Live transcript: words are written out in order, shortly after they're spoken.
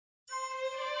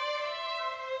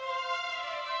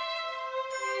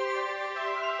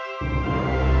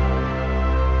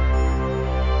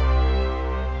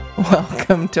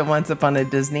Welcome to Once Upon a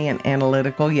Disney, an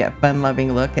analytical yet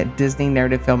fun-loving look at Disney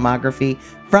narrative filmography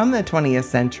from the 20th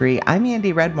century. I'm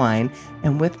Andy Redwine,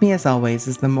 and with me as always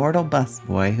is the mortal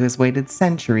busboy who has waited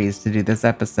centuries to do this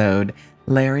episode,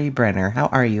 Larry Brenner. How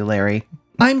are you, Larry?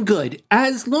 I'm good.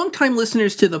 As longtime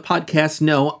listeners to the podcast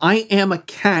know, I am a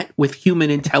cat with human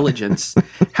intelligence,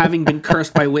 having been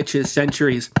cursed by witches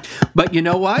centuries. But you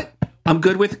know what? I'm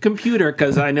good with a computer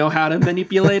because I know how to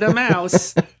manipulate a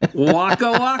mouse.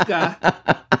 Waka waka.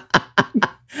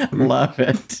 Love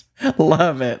it.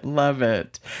 Love it. Love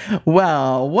it.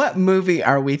 Well, what movie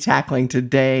are we tackling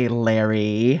today,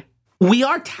 Larry? We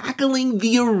are tackling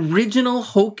the original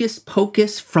Hocus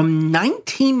Pocus from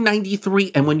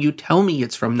 1993. And when you tell me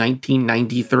it's from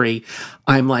 1993,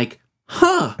 I'm like,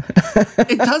 huh.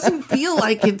 It doesn't feel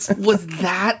like it was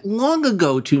that long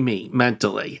ago to me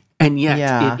mentally. And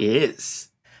yet it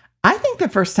is. I think the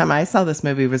first time I saw this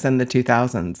movie was in the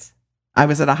 2000s. I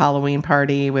was at a Halloween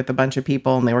party with a bunch of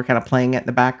people and they were kind of playing it in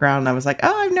the background. And I was like,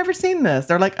 oh, I've never seen this.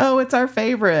 They're like, oh, it's our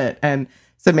favorite. And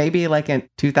so maybe like in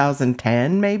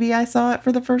 2010, maybe I saw it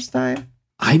for the first time.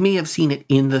 I may have seen it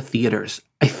in the theaters.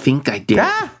 I think I did.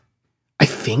 I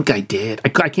think I did.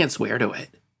 I can't swear to it.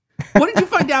 What did you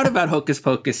find out about Hocus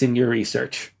Pocus in your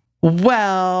research?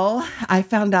 Well, I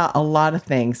found out a lot of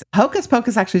things. Hocus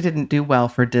Pocus actually didn't do well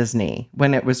for Disney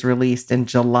when it was released in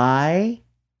July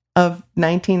of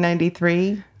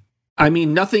 1993. I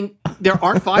mean, there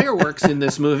aren't fireworks in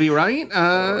this movie, right?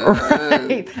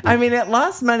 Right. I mean, it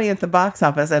lost money at the box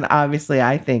office. And obviously,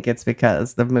 I think it's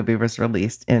because the movie was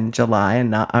released in July and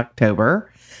not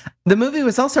October. The movie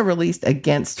was also released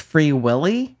against Free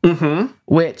Willy,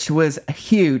 which was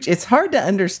huge. It's hard to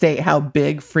understate how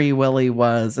big Free Willy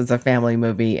was as a family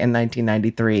movie in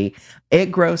 1993.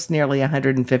 It grossed nearly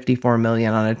 $154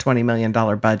 million on a $20 million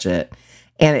budget.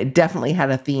 And it definitely had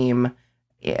a theme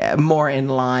more in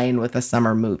line with a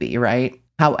summer movie, right?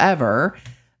 However,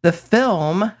 the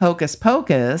film Hocus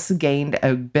Pocus gained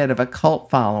a bit of a cult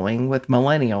following with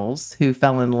millennials who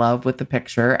fell in love with the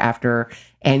picture after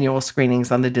annual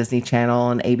screenings on the Disney Channel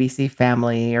and ABC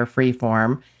Family or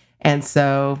Freeform. And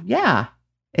so, yeah,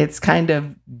 it's kind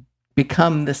of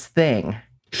become this thing.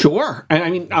 Sure. And I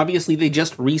mean, obviously, they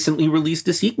just recently released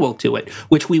a sequel to it,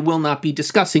 which we will not be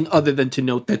discussing other than to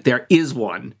note that there is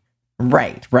one.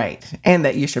 Right. And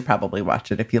that you should probably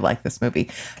watch it if you like this movie.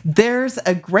 There's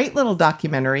a great little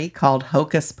documentary called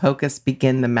Hocus Pocus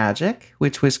Begin the Magic,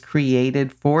 which was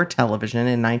created for television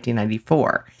in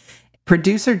 1994.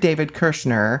 Producer David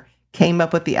Kirshner came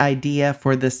up with the idea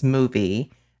for this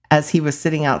movie as he was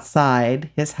sitting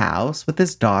outside his house with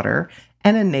his daughter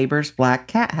and a neighbor's black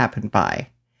cat happened by.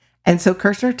 And so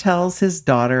Kirshner tells his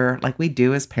daughter, like we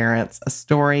do as parents, a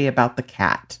story about the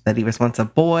cat, that he was once a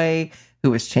boy who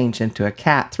was changed into a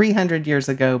cat 300 years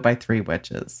ago by three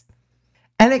witches.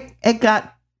 And it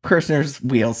got Kirshner's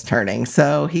wheels turning.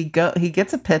 So he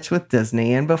gets a pitch with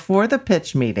Disney, and before the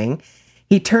pitch meeting,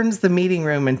 he turns the meeting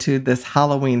room into this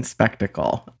Halloween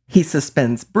spectacle. He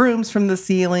suspends brooms from the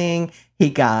ceiling.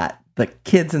 He got the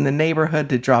kids in the neighborhood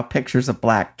to draw pictures of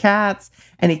black cats,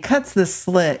 and he cuts this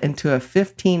slit into a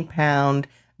 15-pound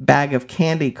bag of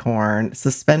candy corn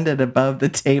suspended above the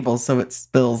table so it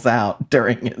spills out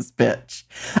during his pitch.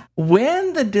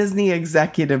 When the Disney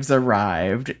executives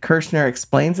arrived, Kirshner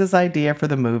explains his idea for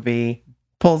the movie,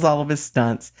 pulls all of his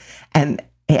stunts, and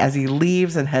as he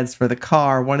leaves and heads for the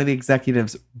car, one of the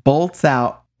executives bolts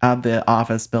out of the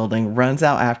office building, runs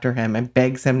out after him, and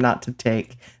begs him not to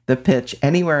take the pitch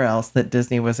anywhere else, that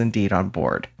Disney was indeed on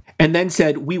board. And then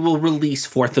said, we will release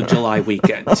 4th of July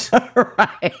weekend.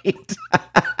 Right.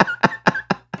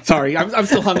 Sorry, I'm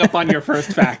still hung up on your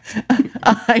first fact.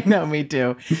 I know, me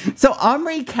too. So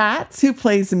Omri Katz, who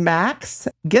plays Max,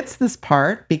 gets this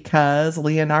part because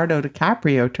Leonardo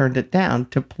DiCaprio turned it down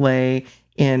to play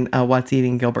in What's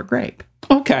Eating Gilbert Grape.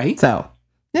 Okay. So,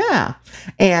 yeah.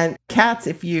 And Katz,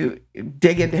 if you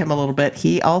dig into him a little bit,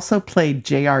 he also played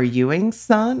J.R. Ewing's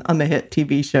son on the hit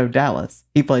TV show Dallas.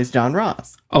 He plays John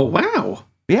Ross. Oh, wow.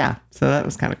 Yeah. So that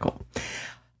was kind of cool.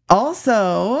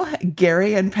 Also,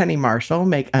 Gary and Penny Marshall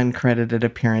make uncredited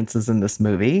appearances in this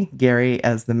movie. Gary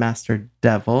as the Master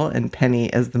Devil and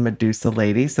Penny as the Medusa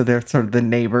Lady. So they're sort of the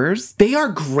neighbors. They are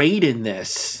great in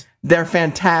this. They're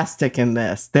fantastic in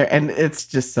this. And it's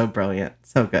just so brilliant.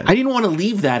 So good. I didn't want to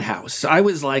leave that house. I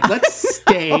was like, let's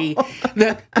stay.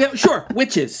 Sure,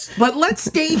 witches, but let's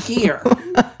stay here.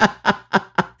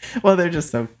 Well, they're just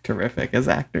so terrific as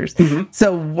actors. Mm-hmm.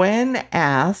 So when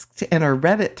asked in a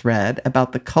Reddit thread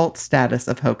about the cult status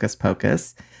of Hocus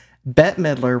Pocus, Bette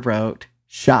Midler wrote,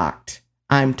 "Shocked.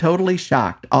 I'm totally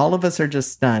shocked. All of us are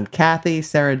just stunned. Kathy,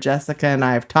 Sarah, Jessica, and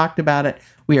I have talked about it.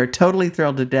 We are totally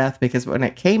thrilled to death because when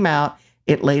it came out,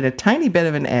 it laid a tiny bit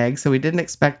of an egg, so we didn't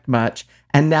expect much.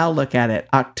 And now look at it.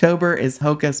 October is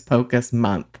Hocus Pocus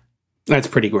month. That's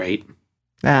pretty great.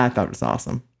 I thought it was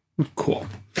awesome. Cool.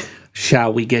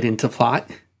 Shall we get into plot?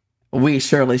 We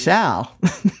surely shall.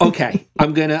 Okay,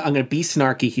 I'm gonna be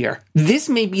snarky here. This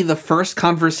may be the first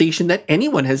conversation that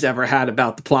anyone has ever had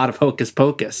about the plot of Hocus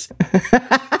Pocus.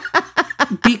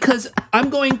 Because I'm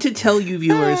going to tell you,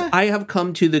 viewers, I have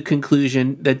come to the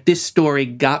conclusion that this story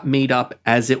got made up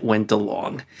as it went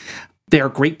along. There are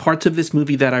great parts of this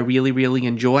movie that I really, really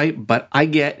enjoy, but I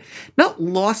get not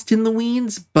lost in the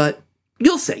weeds, but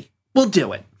you'll see. We'll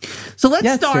do it. So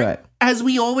let's start, as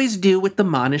we always do, with the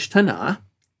Manish Tana.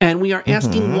 And we are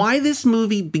asking why this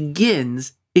movie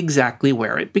begins exactly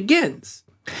where it begins.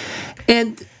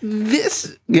 And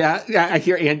this, I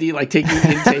hear Andy like taking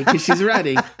an intake because she's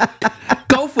ready.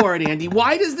 Go for it, Andy.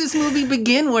 Why does this movie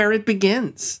begin where it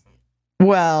begins?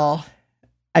 Well,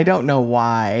 I don't know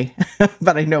why,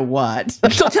 but I know what.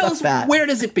 So tell us, where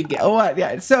does it begin? What?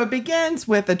 Yeah. So it begins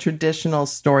with a traditional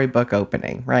storybook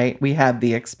opening, right? We have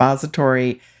the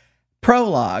expository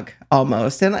prologue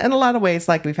almost, and in a lot of ways,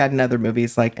 like we've had in other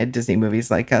movies, like Disney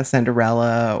movies, like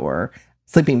Cinderella or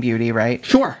Sleeping Beauty, right?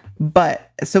 Sure.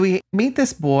 But so we meet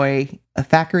this boy,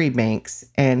 Thackeray Banks,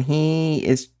 and he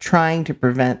is trying to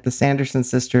prevent the Sanderson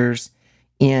sisters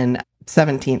in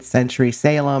 17th century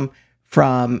Salem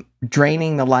from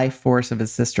draining the life force of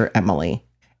his sister Emily.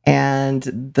 And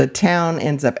the town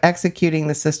ends up executing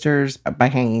the sisters by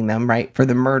hanging them, right, for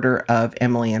the murder of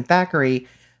Emily and Thackeray.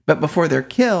 But before they're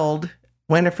killed,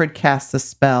 Winifred casts a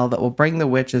spell that will bring the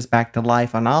witches back to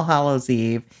life on All Hallows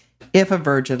Eve if a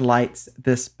virgin lights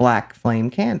this black flame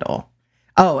candle.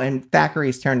 Oh, and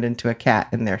Thackeray's turned into a cat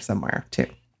in there somewhere, too.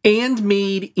 And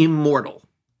made immortal.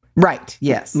 Right,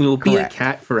 yes. Will be a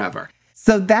cat forever.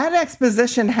 So that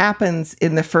exposition happens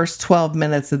in the first 12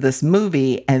 minutes of this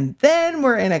movie, and then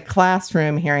we're in a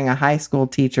classroom hearing a high school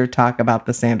teacher talk about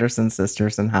the Sanderson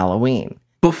sisters and Halloween.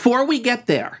 Before we get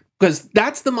there, because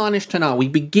that's the Manish Tana, we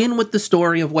begin with the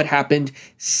story of what happened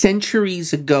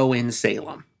centuries ago in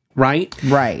Salem, right?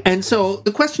 Right. And so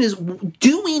the question is,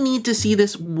 do we need to see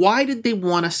this? Why did they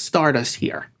want to start us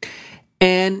here?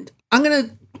 And I'm going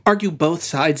to argue both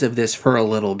sides of this for a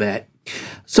little bit.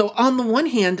 So on the one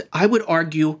hand, I would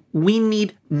argue we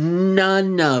need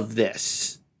none of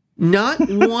this. Not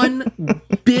one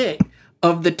bit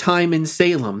of the time in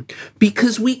Salem,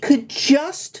 because we could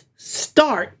just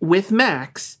start with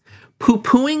Max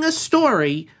poo-pooing a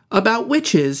story about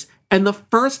witches, and the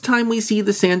first time we see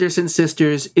the Sanderson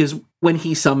sisters is when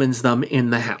he summons them in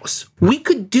the house. We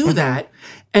could do that,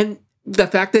 and the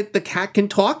fact that the cat can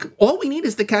talk, all we need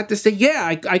is the cat to say,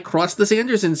 yeah, I crossed the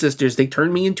Sanderson sisters. They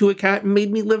turned me into a cat and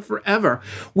made me live forever.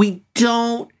 We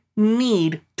don't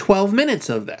need 12 minutes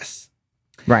of this.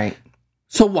 Right.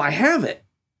 So why have it?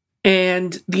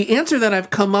 And the answer that I've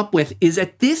come up with is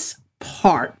at this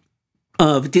part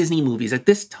of Disney movies, at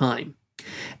this time,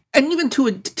 and even to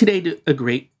a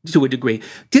degree,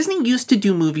 Disney used to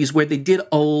do movies where they did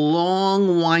a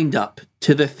long wind-up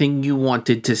to the thing you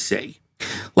wanted to see.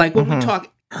 Like when we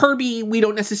talk Herbie, we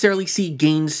don't necessarily see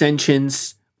gain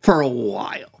sentience for a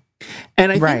while.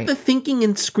 And I think the thinking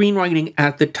in screenwriting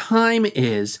at the time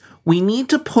is we need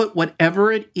to put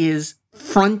whatever it is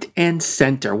front and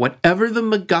center. Whatever the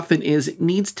MacGuffin is, it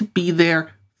needs to be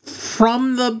there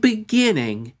from the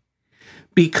beginning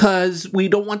because we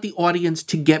don't want the audience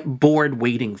to get bored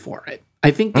waiting for it.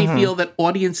 I think they feel that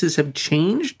audiences have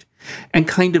changed and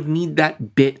kind of need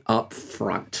that bit up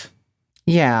front.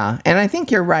 Yeah, and I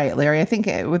think you're right, Larry. I think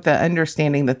with the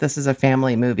understanding that this is a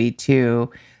family movie,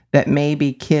 too, that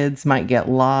maybe kids might get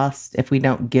lost if we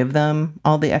don't give them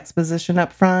all the exposition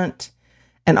up front.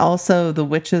 And also, the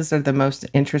witches are the most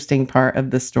interesting part of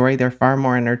the story. They're far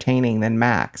more entertaining than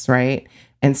Max, right?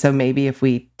 And so maybe if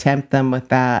we tempt them with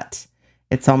that,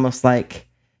 it's almost like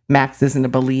Max isn't a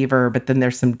believer, but then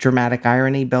there's some dramatic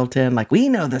irony built in. Like, we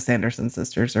know the Sanderson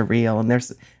sisters are real, and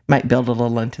there's might build a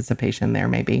little anticipation there,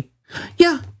 maybe.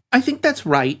 Yeah, I think that's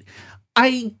right.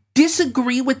 I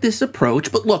disagree with this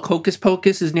approach, but look, Hocus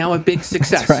Pocus is now a big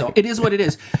success, right. So it is what it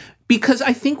is. Because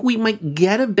I think we might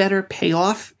get a better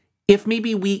payoff if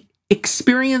maybe we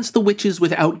experience the witches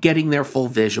without getting their full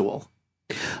visual.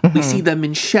 We see them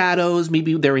in shadows,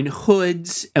 maybe they're in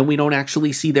hoods, and we don't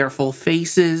actually see their full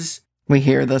faces. We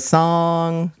hear the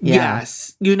song. Yeah.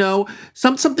 Yes. You know,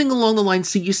 something along the lines.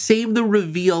 So you save the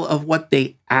reveal of what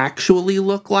they actually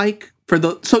look like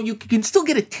so you can still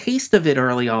get a taste of it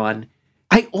early on.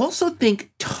 I also think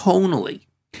tonally,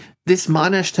 this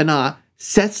Manish Tana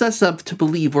sets us up to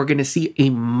believe we're going to see a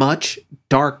much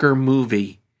darker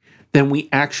movie than we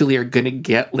actually are going to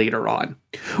get later on.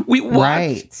 We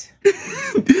watch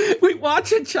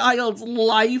a child's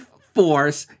life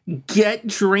force get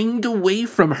drained away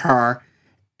from her,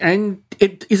 and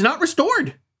it is not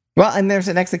restored. Well, and there's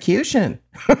an execution.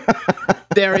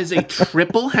 There is a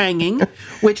triple hanging,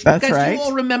 which, That's guys, right. you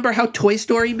all remember how Toy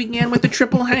Story began with the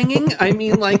triple hanging? I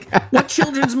mean, like, what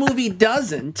children's movie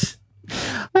doesn't?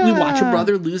 We watch a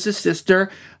brother lose his sister.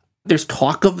 There's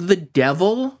talk of the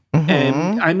devil.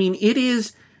 And, I mean,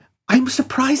 I'm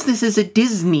surprised this is a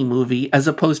Disney movie as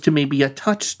opposed to maybe a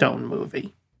Touchstone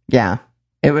movie. Yeah,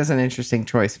 it was an interesting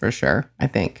choice for sure, I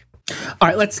think. All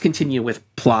right, let's continue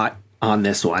with plot on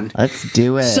this one. Let's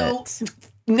do it. So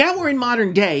now we're in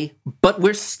modern day, but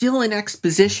we're still in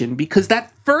exposition because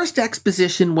that first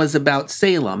exposition was about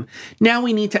Salem. Now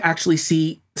we need to actually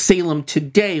see Salem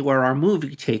today, where our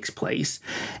movie takes place.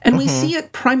 And we see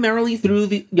it primarily through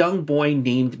the young boy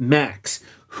named Max,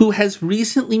 who has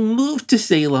recently moved to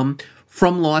Salem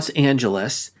from Los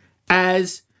Angeles.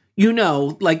 As you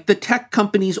know, like the tech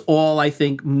companies all, I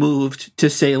think, moved to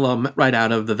Salem right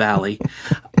out of the valley.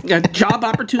 Job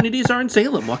opportunities are in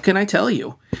Salem. What can I tell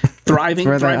you? Thriving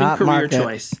career market.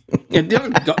 Choice.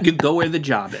 You go where the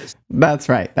job is. That's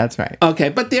right. Okay,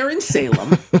 but they're in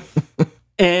Salem.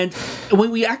 And when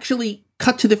we actually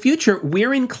cut to the future,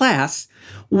 we're in class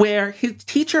where his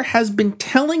teacher has been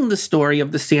telling the story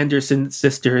of the Sanderson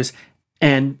sisters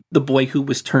and the boy who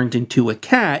was turned into a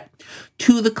cat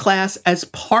to the class as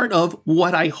part of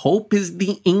what I hope is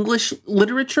the English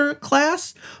literature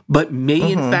class, but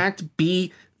may in fact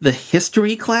be the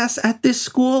history class at this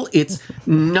school. It's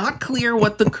not clear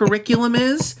what the curriculum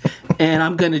is, and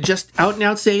I'm going to just out and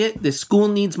out say it. This school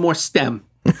needs more STEM.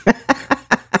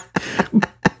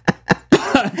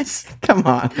 Come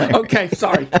on. Larry. Okay,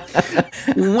 sorry.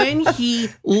 When he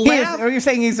left... You're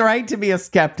saying he's right to be a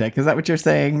skeptic. Is that what you're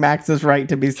saying? Max is right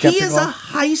to be skeptical? He is a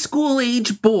high school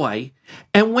age boy,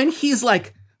 and when he's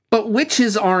like, but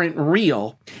witches aren't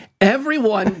real,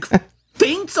 everyone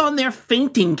faints on their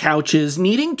fainting couches,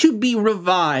 needing to be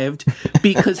revived,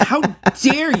 because how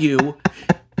dare you?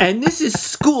 And this is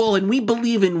school, and we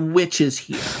believe in witches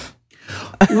here.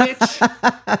 Which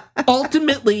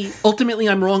ultimately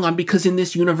I'm wrong on, because in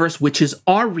this universe, witches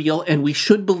are real and we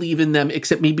should believe in them,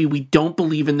 except maybe we don't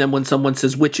believe in them when someone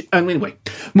says witch. Anyway,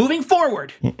 moving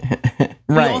forward,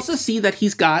 we also see that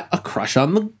he's got a crush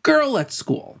on the girl at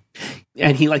school.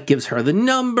 And he gives her the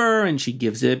number and she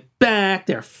gives it back.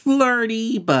 They're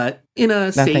flirty, but in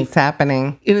a Nothing's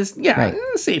happening. In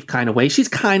a safe kind of way. She's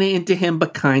kind of into him,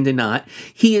 but kind of not.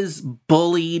 He is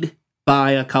bullied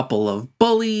by a couple of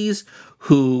bullies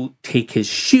who take his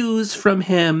shoes from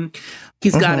him.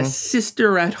 He's got a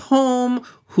sister at home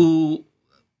who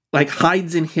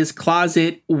hides in his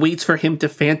closet, waits for him to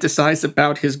fantasize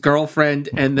about his girlfriend,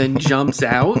 and then jumps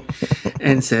out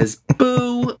and says,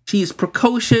 boo. She's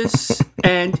precocious,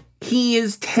 and he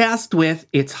is tasked with,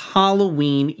 it's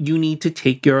Halloween, you need to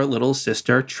take your little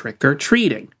sister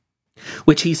trick-or-treating.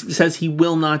 Which he says he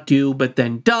will not do, but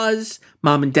then does.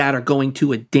 Mom and Dad are going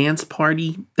to a dance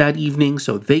party that evening,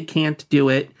 so they can't do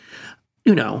it.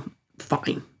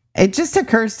 Fine. It just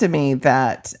occurs to me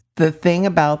that the thing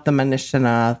about the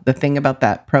Manishana, the thing about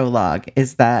that prologue,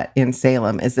 is that in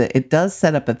Salem, is that it does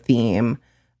set up a theme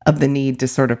of the need to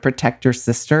sort of protect your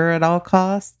sister at all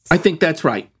costs. I think that's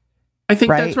right.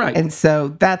 That's right. And so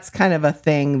that's kind of a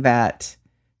thing that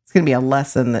it's going to be a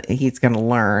lesson that he's going to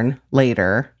learn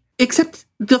later. Except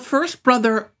the first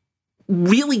brother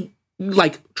really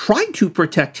tried to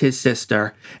protect his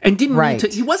sister and didn't need to.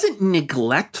 He wasn't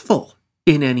neglectful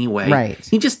in any way. Right.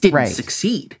 He just didn't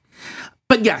succeed.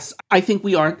 But yes, I think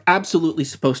we are absolutely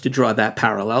supposed to draw that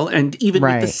parallel. And even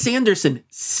with the Sanderson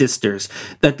sisters,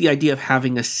 that the idea of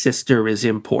having a sister is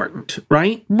important,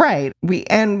 right? Right. We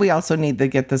also need to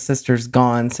get the sisters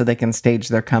gone so they can stage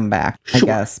their comeback, I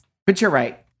guess. But you're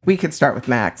right. We could start with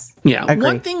Max. Yeah.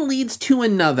 One thing leads to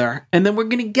another, and then we're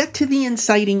going to get to the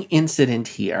inciting incident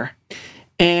here.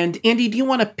 And Andy, do you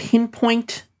want to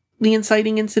pinpoint the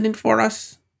inciting incident for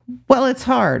us? Well, it's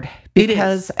hard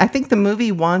because I think the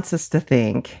movie wants us to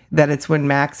think that it's when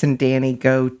Max and Danny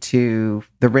go to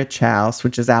the rich house,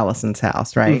 which is Allison's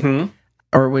house, right? Mm-hmm.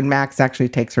 Or when Max actually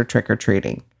takes her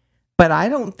trick-or-treating. But I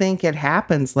don't think it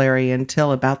happens, Larry,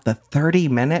 until about the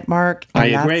 30-minute mark. And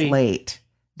I agree. That's late.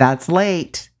 That's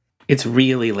late. It's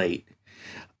really late.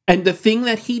 And the thing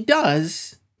that he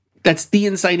does, that's the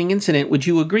inciting incident, would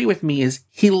you agree with me, is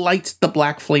he lights the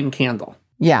black flame candle.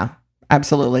 Yeah,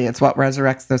 absolutely. It's what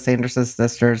resurrects the Sanderson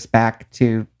sisters back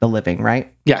to the living,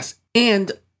 right? Yes.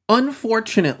 And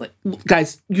unfortunately,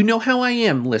 guys, you know how I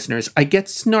am, listeners. I get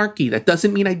snarky. That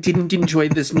doesn't mean I didn't enjoy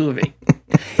this movie.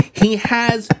 He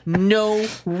has no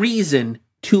reason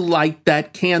to light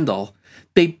that candle.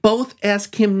 They both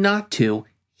ask him not to.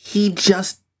 He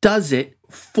just does it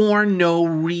for no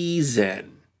reason.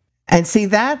 And see,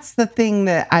 that's the thing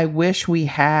that I wish we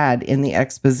had in the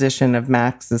exposition of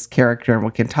Max's character. And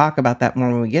we can talk about that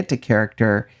more when we get to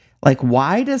character. Like,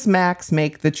 why does Max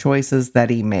make the choices that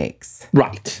he makes?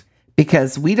 Right.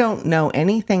 Because we don't know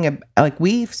anything. Like,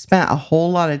 we've spent a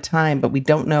whole lot of time, but we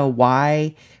don't know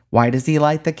why. Why does he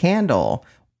light the candle?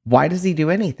 Why does he do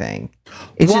anything?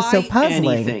 It's just so puzzling.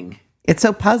 Anything? It's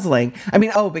so puzzling. I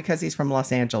mean, because he's from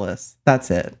Los Angeles. That's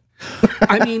it.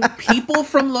 I mean, people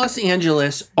from Los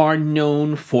Angeles are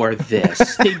known for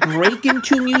this. They break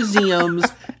into museums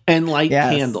and light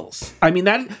candles. I mean,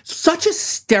 that's such a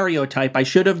stereotype. I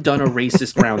should have done a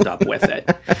racist roundup with it.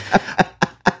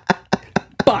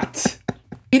 But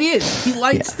it is. He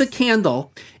lights the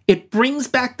candle. It brings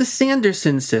back the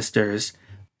Sanderson sisters.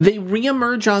 They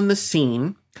reemerge on the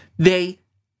scene. They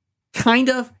kind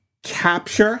of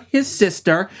capture his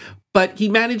sister, but he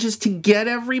manages to get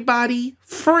everybody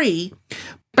free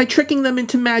by tricking them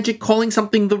into magic, calling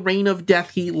something the Rain of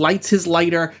Death. He lights his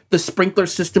lighter. The sprinkler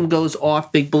system goes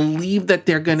off. They believe that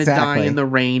they're going to die in the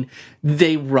rain.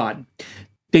 They run.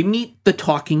 They meet the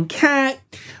talking cat.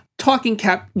 Talking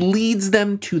cat leads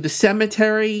them to the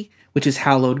cemetery, which is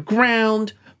hallowed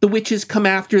ground. The witches come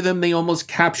after them. They almost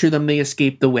capture them. They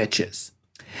escape the witches.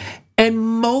 And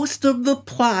most of the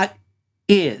plot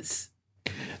is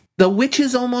the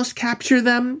witches almost capture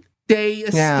them. They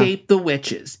escape the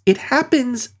witches. It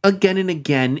happens again and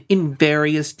again in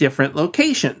various different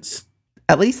locations.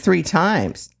 At least 3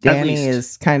 times. Danny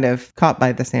is kind of caught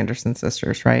by the Sanderson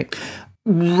sisters, right?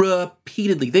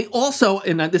 Repeatedly. They also,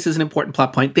 and this is an important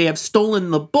plot point, they have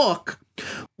stolen the book,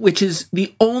 which is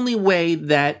the only way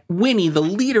that Winnie, the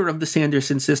leader of the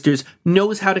Sanderson sisters,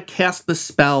 knows how to cast the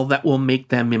spell that will make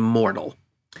them immortal.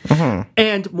 Mm-hmm.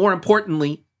 And more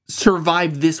importantly,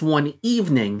 survive this one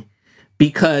evening,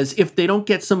 because if they don't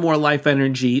get some more life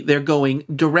energy, they're going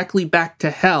directly back to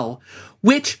hell,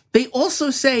 which they also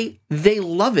say they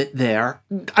love it there.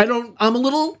 I'm a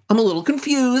little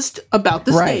confused about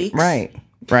the stakes.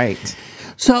 Right.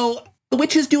 So the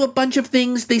witches do a bunch of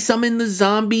things. They summon the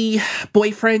zombie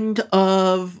boyfriend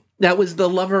that was the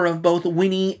lover of both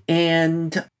Winnie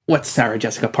and what's Sarah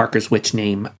Jessica Parker's witch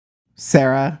name?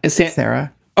 Sarah.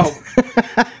 Sarah. Oh,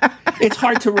 it's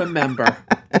hard to remember.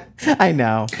 I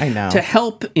know. To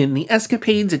help in the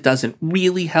escapades, it doesn't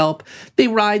really help. They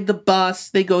ride the bus.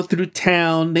 They go through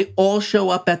town. They all show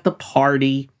up at the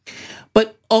party.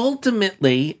 But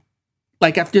ultimately,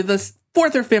 like after the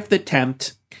 4th or 5th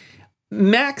attempt,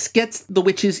 Max gets the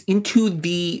witches into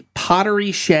the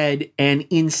pottery shed and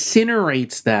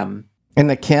incinerates them. In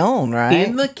the kiln, right?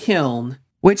 In the kiln.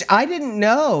 Which I didn't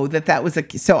know that was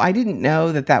I didn't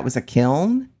know that was a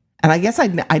kiln. And I guess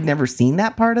I'd never seen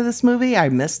that part of this movie. I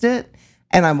missed it.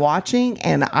 And I'm watching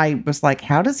and I was like,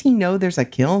 how does he know there's a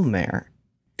kiln there?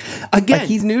 Again, like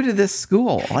he's new to this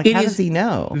school. Like, how does he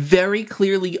know? Very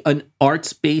clearly an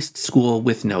arts-based school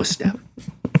with no STEM.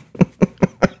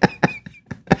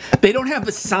 They don't have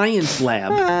a science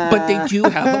lab, but they do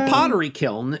have a pottery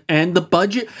kiln. And the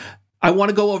budget, I want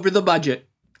to go over the budget.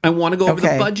 I want to go over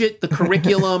the budget, the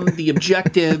curriculum, the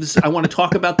objectives. I want to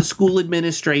talk about the school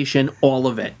administration, all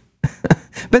of it.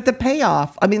 But the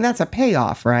payoff, I mean, that's a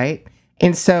payoff, right?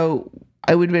 And so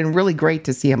it would have been really great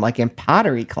to see him like in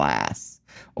pottery class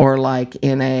or like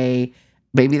maybe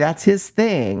that's his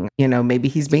thing. You know, maybe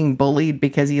he's being bullied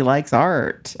because he likes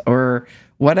art or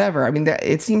whatever. I mean,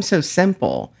 it seems so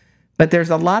simple. But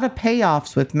there's a lot of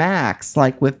payoffs with Max,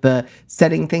 like with the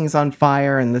setting things on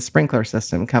fire and the sprinkler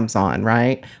system comes on,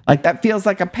 right? Like that feels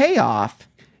like a payoff.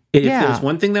 If there's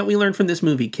one thing that we learned from this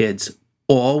movie, kids,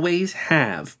 always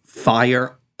have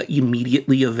fire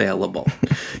immediately available.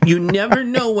 You never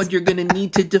know when you're going to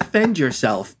need to defend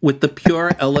yourself with the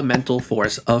pure elemental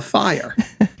force of fire.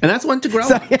 And that's one to grow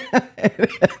on. Yeah, it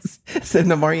is. So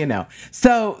the more you know.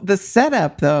 So the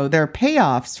setup, though, there are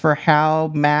payoffs for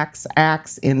how Max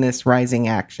acts in this rising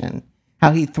action,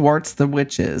 how he thwarts the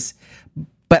witches.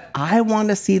 But I want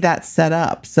to see that set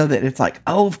up so that it's like,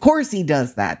 oh, of course he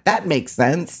does that. That makes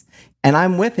sense. And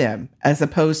I'm with him, as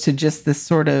opposed to just this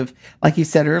sort of, like you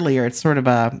said earlier, it's sort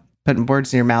of putting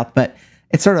words in your mouth, but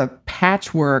it's sort of a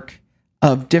patchwork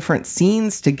of different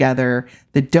scenes together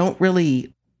that don't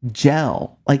really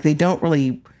gel. Like they don't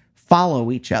really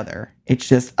follow each other. It's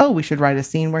just, oh, we should write a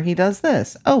scene where he does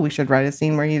this. Oh, we should write a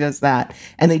scene where he does that.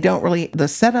 And they don't really, the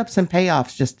setups and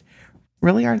payoffs just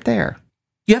really aren't there.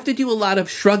 you have to do a lot of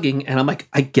shrugging. And I'm like,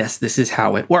 I guess this is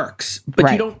how it works. But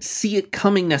Right. you don't see it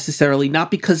coming necessarily,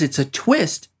 not because it's a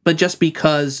twist, but just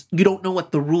because you don't know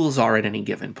what the rules are at any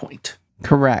given point.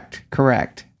 Correct.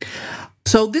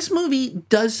 So this movie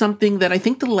does something that I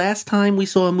think the last time we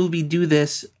saw a movie do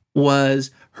this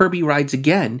was Herbie Rides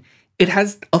Again. It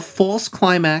has a false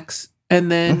climax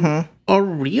and then a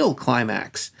real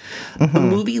climax. The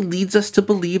movie leads us to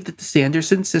believe that the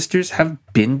Sanderson sisters have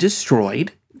been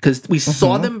destroyed because we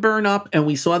saw them burn up and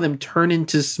we saw them turn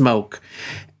into smoke.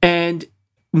 And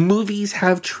movies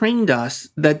have trained us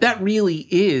that that really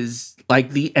is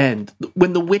like the end.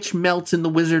 When the witch melts in The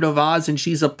Wizard of Oz and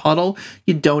she's a puddle,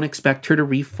 you don't expect her to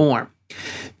reform.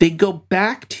 They go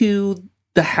back to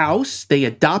the house, they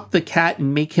adopt the cat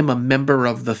and make him a member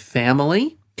of the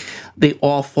family. They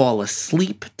all fall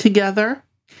asleep together.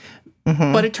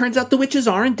 But it turns out the witches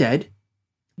aren't dead.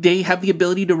 They have the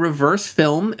ability to reverse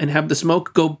film and have the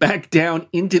smoke go back down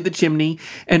into the chimney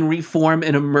and reform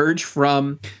and emerge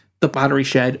from the pottery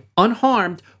shed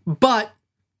unharmed, but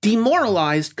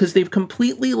demoralized because they've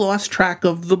completely lost track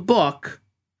of the book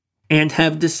and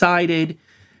have decided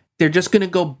they're just going to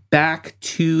go back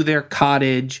to their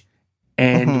cottage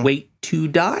and wait to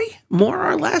die, more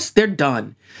or less. They're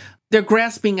done. They're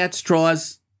grasping at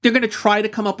straws. They're going to try to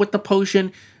come up with the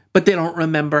potion, but they don't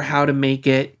remember how to make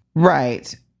it.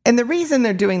 Right. And the reason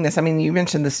they're doing this, I mean, you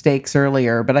mentioned the stakes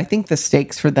earlier, but I think the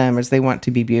stakes for them is they want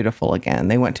to be beautiful again.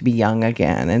 They want to be young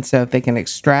again. And so if they can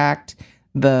extract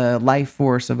the life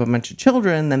force of a bunch of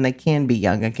children, then they can be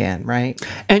young again, right?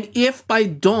 And if by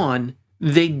dawn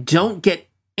they don't get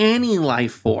any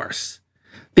life force,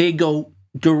 they go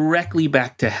directly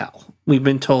back to hell. We've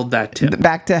been told that too.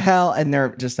 Back to hell, and they're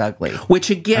just ugly. Which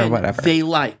again, whatever. they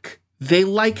like. They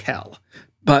like hell.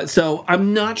 But so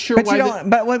I'm not sure But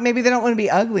why. maybe they don't want to be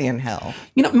ugly in hell.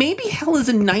 Maybe hell is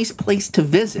a nice place to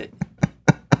visit.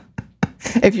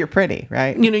 If you're pretty,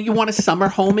 right? You want a summer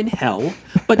home in hell,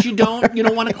 but you don't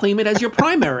want to claim it as your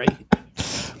primary.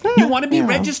 You want to be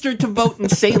registered to vote in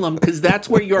Salem because that's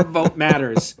where your vote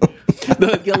matters.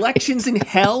 The elections in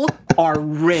hell are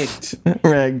rigged.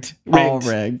 Rigged. All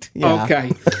rigged. Yeah.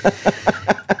 Okay.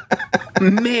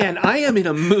 Man, I am in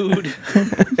a mood.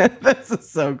 This is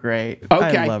so great.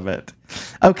 Okay. I love it.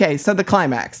 Okay, so the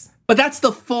climax. But that's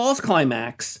the false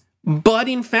climax. But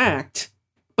in fact,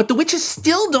 the witches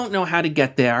still don't know how to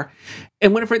get there.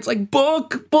 And Winifred's like,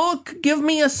 book, give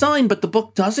me a sign. But the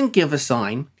book doesn't give a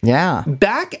sign. Yeah.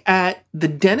 Back at the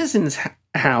Denizens'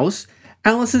 house,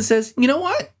 Allison says, you know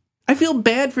what? I feel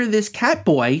bad for this cat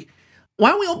boy. Why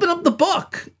don't we open up the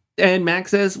book? And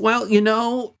Max says, well,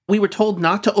 we were told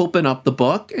not to open up the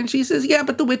book. And she says, yeah,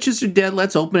 but the witches are dead.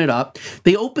 Let's open it up.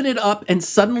 They open it up and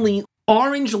suddenly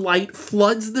orange light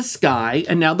floods the sky.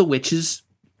 And now the witches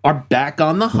are back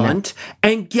on the hunt. Yeah.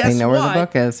 And guess what? They know where the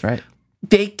book is, right?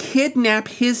 They kidnap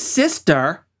his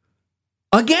sister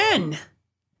again.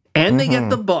 And they get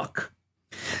the book.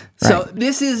 So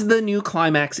this is the new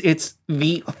climax. It's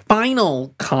the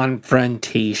final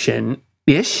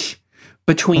confrontation-ish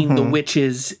between the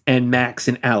witches and Max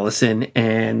and Allison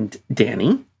and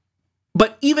Danny.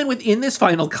 But even within this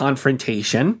final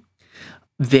confrontation,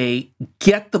 they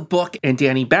get the book and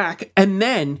Danny back. And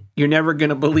then, you're never going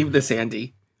to believe this,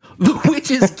 Andy, the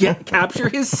witches capture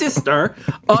his sister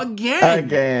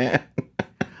again.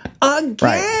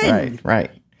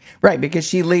 Right, because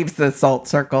she leaves the salt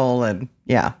circle and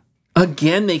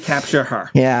Again, they capture her.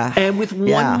 Yeah. And with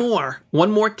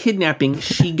one more kidnapping,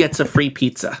 she gets a free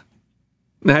pizza.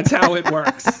 That's how it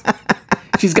works.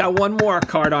 She's got one more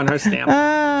card on her stamp.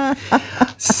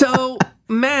 So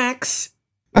Max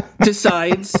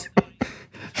decides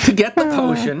to get the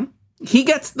potion. He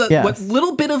gets what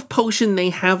little bit of potion they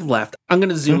have left. I'm going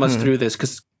to zoom us through this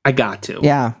because I got to.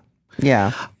 Yeah.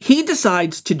 He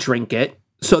decides to drink it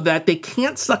so that they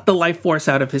can't suck the life force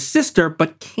out of his sister,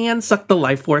 but can suck the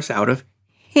life force out of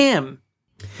him.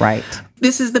 Right.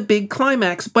 This is the big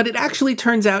climax, but it actually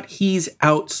turns out he's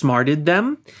outsmarted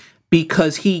them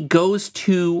because he goes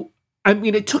to...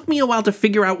 it took me a while to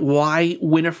figure out why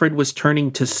Winifred was turning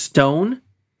to stone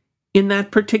in that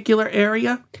particular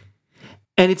area.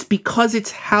 And it's because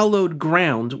it's hallowed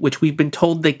ground, which we've been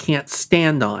told they can't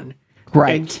stand on.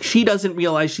 Right. And she doesn't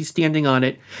realize she's standing on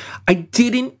it. I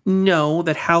didn't know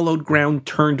that hallowed ground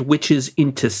turned witches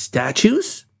into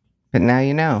statues. But now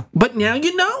you know. But now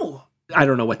you know. I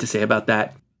don't know what to say about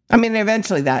that. I mean,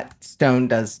 eventually that stone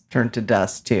does turn to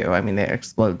dust too. I mean, it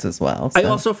explodes as well. So. I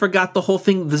also forgot the whole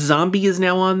thing. The zombie is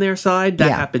now on their side.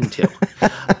 That happened too.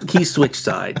 He switched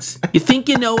sides. You think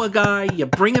you know a guy, you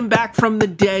bring him back from the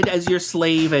dead as your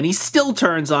slave, and he still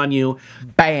turns on you.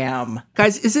 Bam.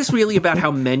 Guys, is this really about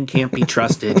how men can't be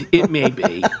trusted? It may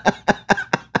be.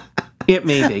 It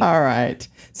may be. All right.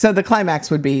 So the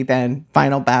climax would be then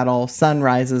final battle, sun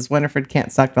rises, Winifred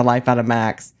can't suck the life out of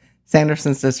Max.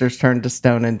 Sanderson sisters turn to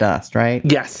stone and dust, right?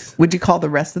 Yes. Would you call the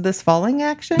rest of this falling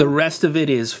action? The rest of it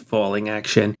is falling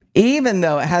action. Even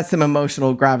though it has some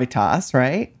emotional gravitas,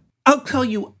 right? I'll tell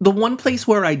you, the one place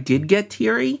where I did get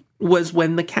teary was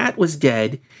when the cat was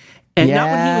dead. And not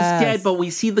when he was dead, but we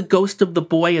see the ghost of the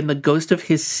boy, and the ghost of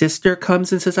his sister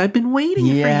comes and says, I've been waiting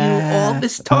for you all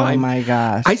this time. Oh my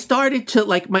gosh. I started to,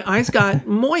 like, my eyes got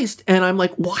moist, and I'm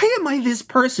like, why am I this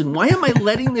person? Why am I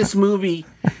letting this movie...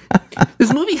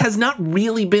 This movie has not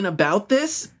really been about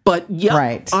this, but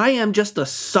I am just a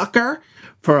sucker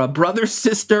for a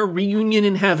brother-sister reunion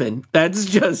in heaven. That's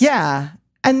just... Yeah,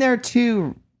 and there are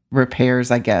two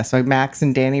repairs, I guess. Like Max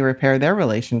and Danny repair their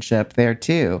relationship there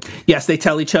too. Yes, they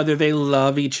tell each other they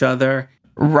love each other.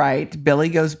 Right. Billy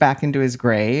goes back into his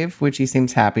grave, which he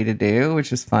seems happy to do,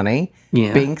 which is funny.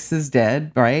 Yeah. Binks is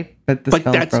dead, right? But the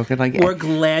spell's broken. Like, we're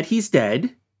glad he's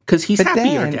dead because he's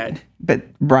happy you're dead. But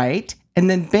right. And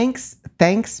then Binks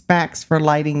thanks Max for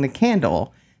lighting the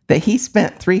candle that he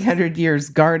spent 300 years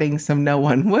guarding so no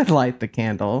one would light the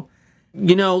candle.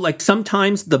 You know, like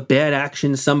sometimes the bad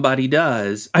action somebody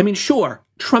does, I mean, sure,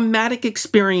 traumatic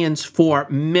experience for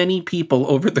many people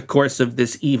over the course of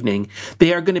this evening.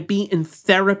 They are going to be in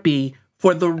therapy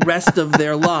for the rest of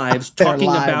their lives, talking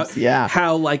about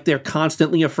how, like, they're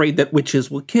constantly afraid that witches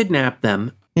will kidnap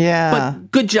them. Yeah.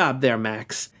 But good job there,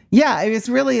 Max. Yeah, it was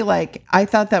really like, I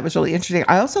thought that was really interesting.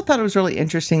 I also thought it was really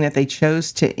interesting that they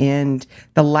chose to end,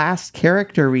 the last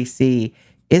character we see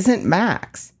isn't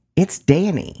Max, it's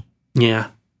Danny. Yeah.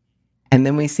 And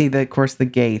then we see, of course, the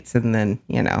gates, and then,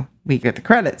 we get the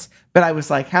credits. But I was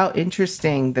like, how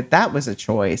interesting that was a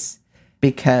choice,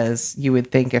 because you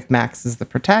would think if Max is the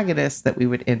protagonist that we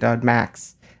would end on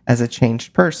Max as a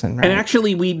changed person, right? And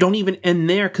actually, we don't even end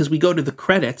there, because we go to the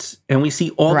credits and we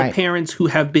see all the parents who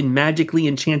have been magically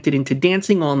enchanted into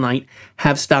dancing all night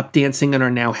have stopped dancing and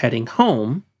are now heading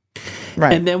home.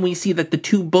 Right. And then we see that the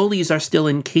two bullies are still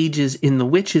in cages in the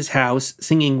witch's house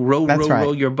singing Row, Row,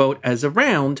 Row Your Boat as a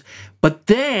round. But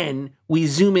then we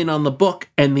zoom in on the book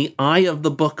and the eye of the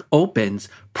book opens,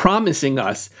 promising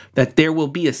us that there will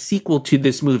be a sequel to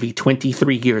this movie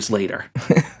 23 years later.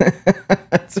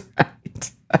 That's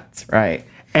right. That's right.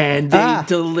 And they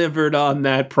delivered on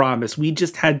that promise. We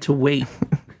just had to wait.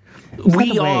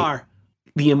 We are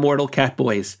the Immortal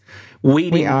Catboys,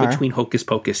 waiting between Hocus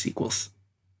Pocus sequels.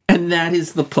 And that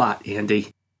is the plot,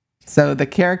 Andy. So the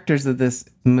characters of this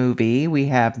movie, we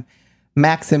have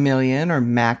Maximilian, or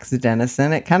Max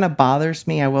Dennison. It kind of bothers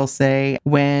me, I will say,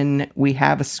 when we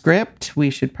have a script, we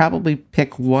should probably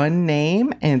pick one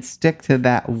name and stick to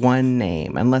that one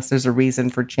name, unless there's a reason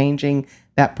for changing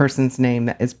that person's name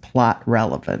that is plot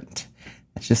relevant.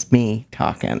 That's just me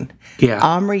talking. Yeah.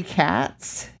 Omri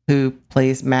Katz, who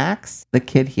plays Max, the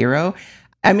kid hero.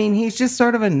 I mean, he's just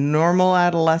sort of a normal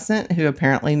adolescent who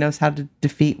apparently knows how to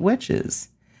defeat witches.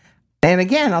 And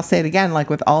again, I'll say it again, like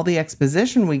with all the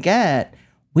exposition we get,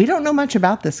 we don't know much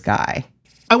about this guy.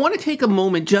 I want to take a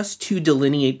moment just to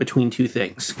delineate between two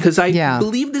things, because I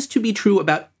believe this to be true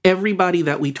about everybody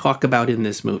that we talk about in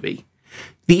this movie.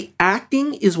 The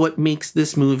acting is what makes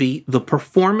this movie. The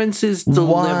performances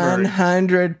delivered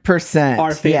 100%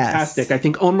 are fantastic. Yes. I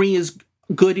think Omri is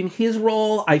good in his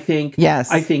role. I think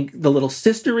the little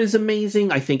sister is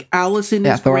amazing. I think Allison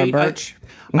is great.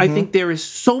 I think there is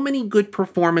so many good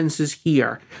performances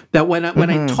here that when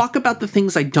I talk about the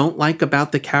things I don't like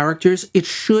about the characters, it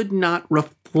should not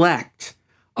reflect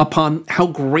upon how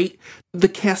great the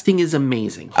casting is.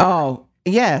 Amazing. Oh,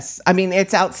 yes. I mean,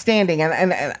 it's outstanding.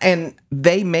 And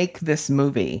they make this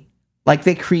movie, like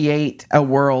they create a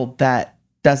world that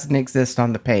doesn't exist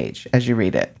on the page as you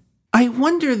read it. I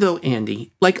wonder, though,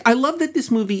 Andy, like, I love that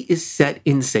this movie is set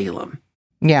in Salem.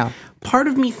 Yeah. Part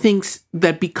of me thinks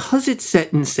that because it's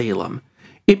set in Salem,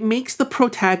 it makes the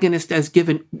protagonist, as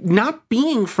given, not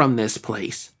being from this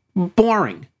place,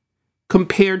 boring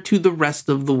compared to the rest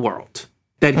of the world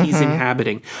that he's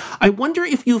inhabiting. I wonder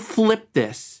if you flip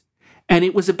this and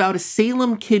it was about a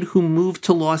Salem kid who moved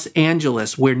to Los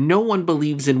Angeles where no one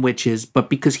believes in witches, but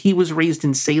because he was raised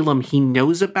in Salem, he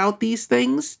knows about these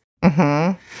things.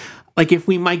 Like if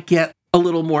we might get a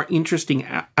little more interesting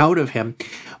out of him.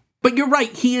 But you're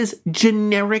right, he is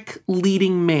generic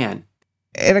leading man.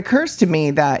 it occurs to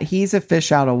me that he's a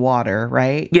fish out of water,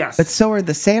 right? Yes. But so are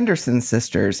the Sanderson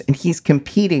sisters, and he's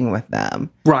competing with them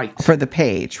Right. for the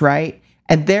page, right?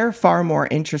 And they're far more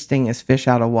interesting as fish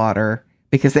out of water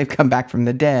because they've come back from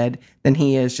the dead than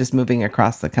he is just moving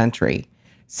across the country.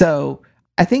 So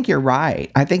I think you're right.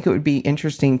 I think it would be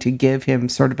interesting to give him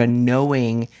sort of a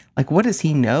knowing, like, what does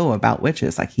he know about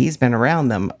witches? Like, he's been around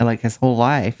them like his whole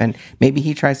life. And maybe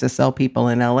he tries to sell people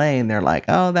in LA and they're like,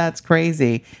 oh, that's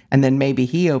crazy. And then maybe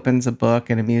he opens a book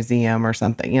in a museum or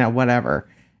something, whatever,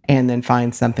 and then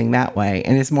finds something that way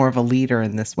and is more of a leader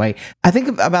in this way. I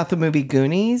think about the movie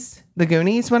The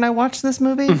Goonies, when I watched this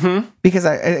movie, because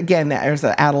again, there's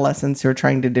the adolescents who are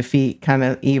trying to defeat kind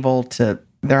of evil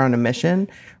they're on a mission,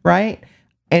 right?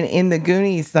 And in the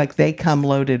Goonies, like, they come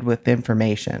loaded with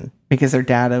information because their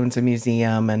dad owns a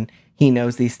museum and he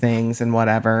knows these things and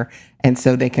whatever. And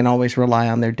so they can always rely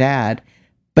on their dad.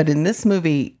 But in this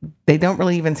movie, they don't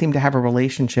really even seem to have a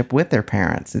relationship with their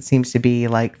parents. It seems to be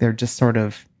like they're just sort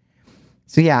of...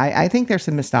 So yeah, I think there's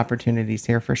some missed opportunities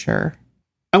here for sure.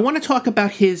 I want to talk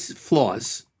about his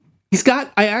flaws. I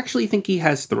actually think he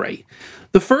has 3.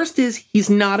 The first is he's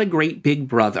not a great big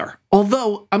brother.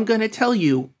 Although, I'm going to tell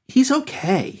you, he's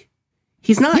okay.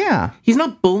 He's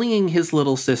not bullying his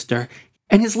little sister.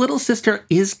 And his little sister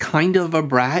is kind of a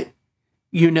brat,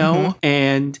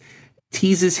 and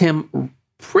teases him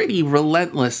pretty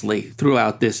relentlessly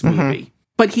throughout this movie.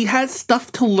 But he has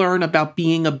stuff to learn about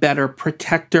being a better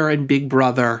protector and big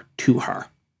brother to her.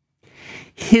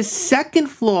 His second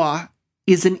flaw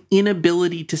is an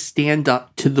inability to stand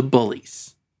up to the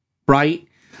bullies, right?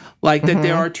 Like that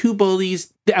there are 2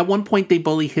 bullies. At one point, they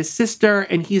bully his sister,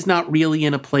 and he's not really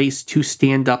in a place to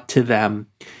stand up to them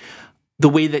the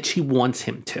way that she wants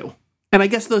him to. And I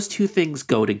guess those 2 things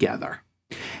go together.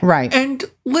 Right. And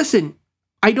listen,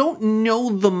 I don't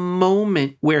know the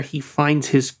moment where he finds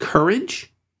his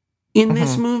courage in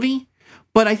this movie,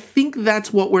 but I think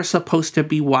that's what we're supposed to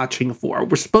be watching for.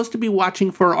 We're supposed to be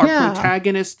watching for our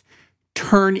protagonist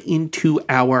turn into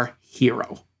our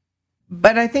hero.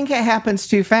 But I think it happens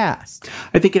too fast.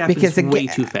 I think it happens way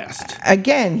too fast.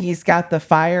 Again, he's got the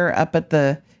fire up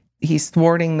he's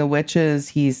thwarting the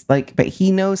witches. But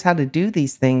he knows how to do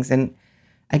these things. And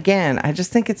again, I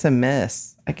just think it's a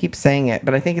miss. I keep saying it,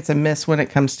 but I think it's a miss when it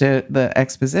comes to the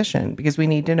exposition because we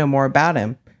need to know more about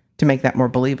him to make that more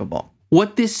believable.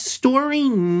 What this story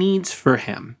needs for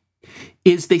him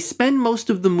is they spend most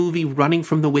of the movie running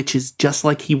from the witches just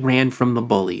like he ran from the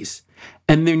bullies.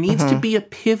 And there needs to be a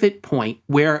pivot point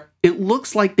where it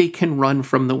looks like they can run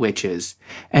from the witches.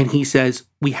 And he says,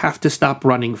 we have to stop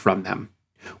running from them.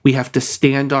 We have to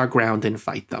stand our ground and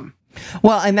fight them.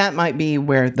 Well, and that might be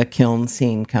where the kiln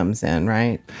scene comes in,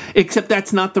 right? Except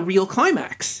that's not the real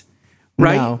climax,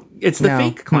 right? No, it's the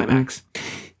fake climax.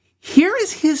 Here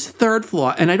is his third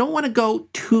flaw, and I don't want to go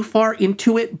too far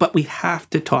into it, but we have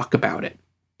to talk about it.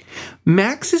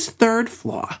 Max's third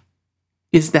flaw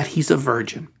is that he's a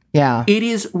virgin. Yeah. It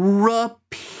is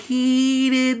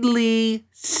repeatedly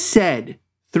said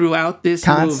throughout this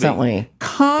movie.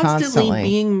 Constantly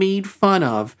being made fun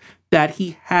of that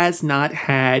he has not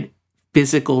had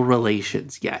physical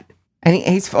relations yet. And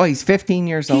he's 15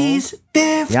 years old. He's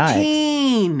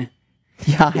 15.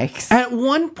 Yikes. At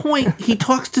one point, he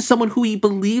talks to someone who he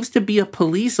believes to be a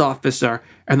police officer,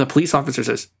 and the police officer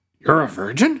says, "You're a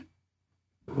virgin?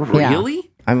 Really?" Yeah.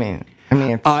 I mean,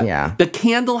 it's, The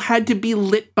candle had to be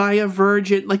lit by a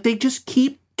virgin. Like, they just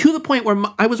keep, to the point where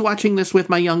I was watching this with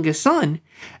my youngest son,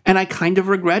 and I kind of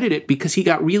regretted it because he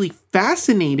got really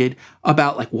fascinated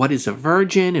about, like, what is a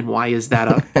virgin and why is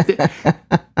that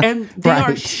and they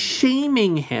are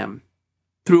shaming him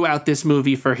throughout this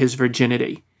movie for his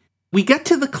virginity. We get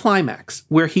to the climax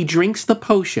where he drinks the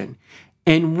potion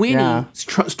and Winnie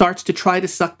starts to try to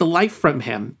suck the life from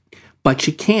him, but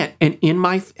she can't. And in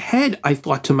my head, I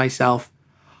thought to myself,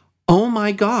 oh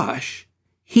my gosh,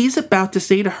 he's about to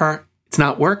say to her, it's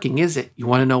not working, is it? You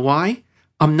want to know why?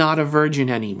 I'm not a virgin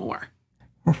anymore.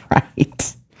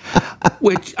 Right.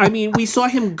 Which, I mean, we saw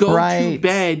him go to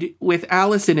bed with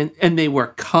Allison and they were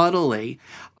cuddly.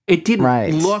 It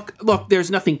didn't look, there's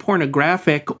nothing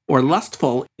pornographic or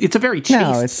lustful. It's a very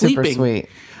chaste super sweet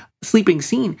sleeping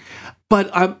scene. But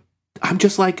I'm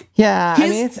just like,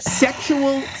 his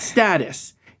sexual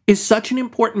status is such an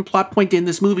important plot point in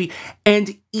this movie.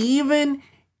 And even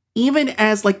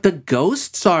as, like, the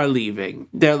ghosts are leaving,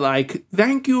 they're like,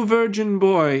 thank you, virgin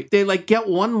boy. They, like, get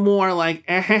one more, like,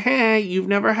 you've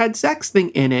never had sex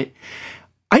thing in it.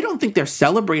 I don't think they're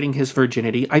celebrating his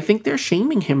virginity. I think they're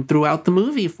shaming him throughout the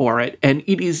movie for it. And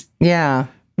it is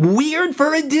weird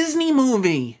for a Disney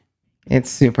movie. It's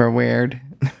super weird.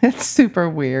 It's super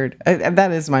weird.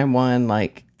 That is my one,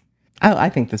 like, I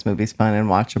think this movie's fun and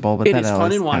watchable, but It is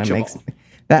fun and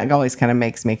that always kind of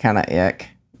makes me kind of ick.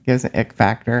 Gives an ick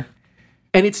factor.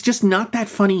 And it's just not that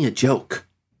funny a joke,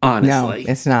 honestly.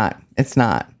 No, it's not. It's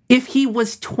not. If he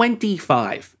was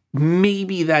 25,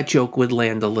 maybe that joke would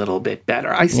land a little bit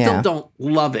better. I still don't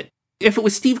love it. If it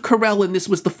was Steve Carell and this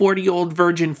was the 40-year-old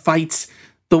virgin fights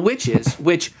the witches,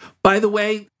 which, by the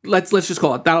way, let's just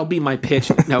call it, that'll be my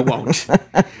pitch. No, it won't.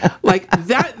 Like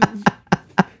that...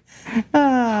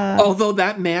 Although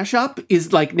that mashup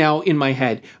is like now in my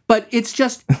head, but it's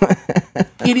just,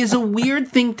 it is a weird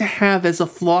thing to have as a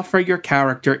flaw for your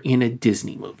character in a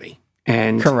Disney movie.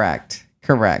 And Correct.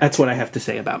 That's what I have to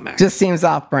say about Max. Just seems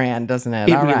off brand, doesn't it?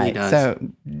 It All really right. does. So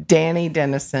Danny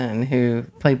Dennison, who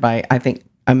played by, I think,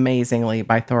 amazingly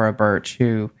by Thora Birch,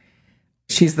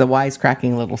 she's the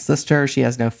wisecracking little sister. She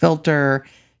has no filter.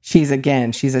 She's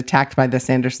attacked by the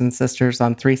Sanderson sisters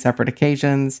on 3 separate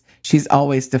occasions. She's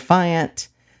always defiant.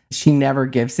 She never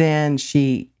gives in.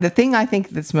 The thing I think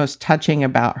that's most touching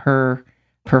about her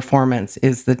performance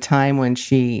is the time when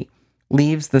she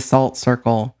leaves the salt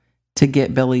circle to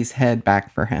get Billy's head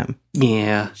back for him.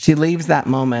 Yeah. She leaves that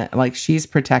moment, like she's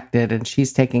protected and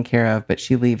she's taken care of, but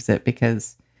she leaves it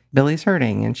because Billy's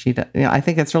hurting, and I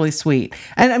think it's really sweet.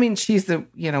 And I mean, she's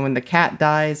when the cat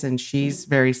dies and she's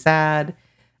very sad.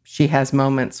 She has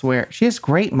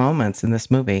great moments in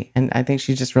this movie, and I think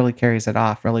she just really carries it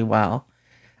off really well.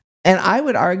 And I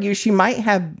would argue she might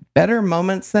have better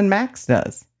moments than Max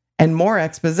does, and more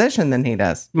exposition than he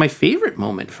does. My favorite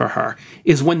moment for her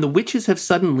is when the witches have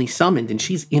suddenly summoned and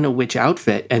she's in a witch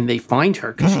outfit and they find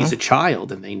her because she's a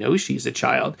child and they know she's a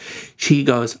child. She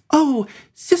goes, "Oh,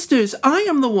 sisters, I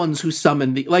am the ones who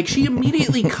summoned the..." Like, she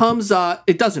immediately comes,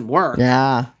 it doesn't work.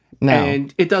 Yeah, no.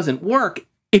 And it doesn't work.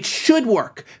 It should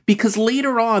work, because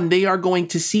later on they are going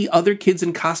to see other kids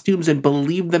in costumes and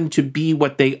believe them to be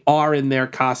what they are in their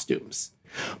costumes.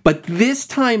 But this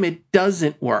time it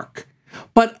doesn't work.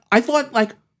 But I thought,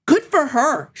 like, good for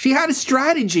her. She had a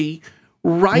strategy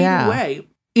right away.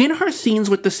 In her scenes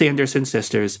with the Sanderson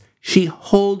sisters, she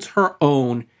holds her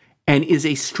own and is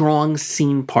a strong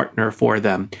scene partner for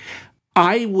them.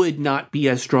 I would not be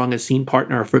as strong a scene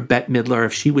partner for Bette Midler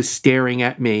if she was staring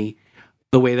at me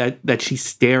the way that she's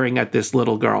staring at this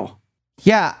little girl.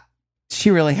 Yeah, she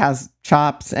really has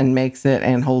chops and makes it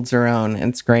and holds her own.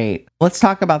 It's great. Let's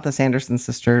talk about the Sanderson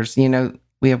sisters.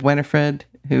 We have Winifred,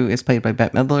 who is played by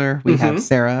Bette Midler. We have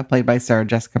Sarah, played by Sarah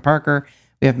Jessica Parker.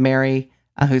 We have Mary,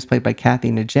 who's played by Kathy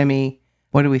Najimy.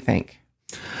 What do we think?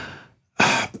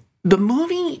 The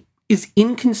movie is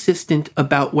inconsistent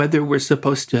about whether we're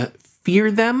supposed to fear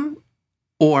them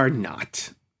or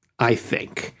not, I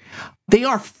think. They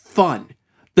are fun.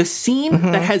 The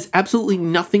scene that has absolutely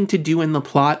nothing to do in the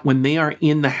plot when they are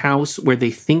in the house where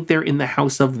they think they're in the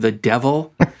house of the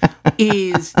devil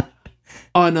is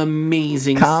an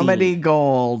amazing Comedy scene.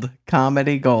 gold.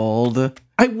 Comedy gold.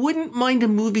 I wouldn't mind a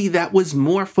movie that was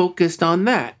more focused on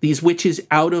that. These witches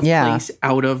out of place,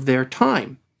 out of their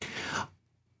time.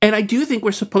 And I do think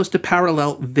we're supposed to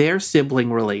parallel their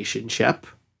sibling relationship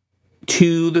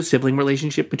to the sibling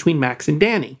relationship between Max and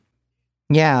Danny.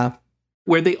 Yeah.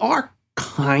 Where they are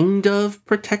kind of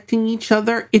protecting each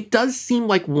other. It does seem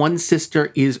like one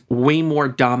sister is way more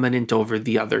dominant over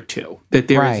the other two.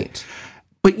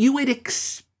 But you would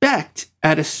expect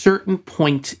at a certain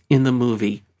point in the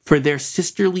movie for their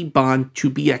sisterly bond to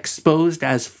be exposed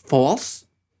as false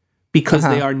because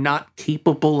they are not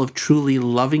capable of truly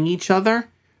loving each other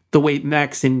the way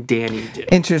Max and Danny do.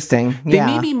 Interesting. They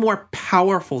may be more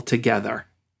powerful together,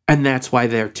 and that's why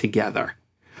they're together.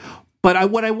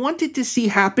 But what I wanted to see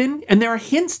happen, and there are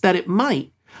hints that it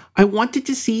might, I wanted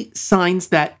to see signs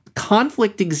that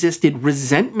conflict existed,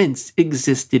 resentments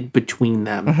existed between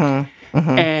them,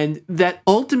 and that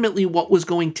ultimately what was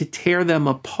going to tear them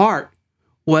apart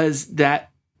was that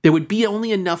there would be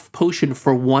only enough potion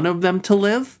for one of them to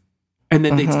live, and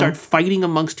then they'd start fighting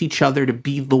amongst each other to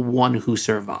be the one who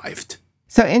survived.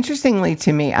 So interestingly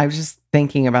to me, I was just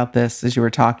thinking about this as you were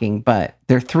talking, but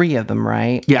there are 3 of them,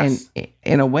 right? Yes. And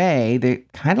in a way, they're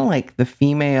kind of like the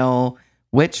female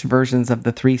witch versions of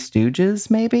the Three Stooges,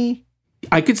 maybe?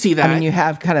 I could see that. I mean, you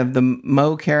have kind of the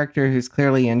Moe character who's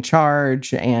clearly in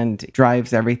charge and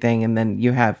drives everything, and then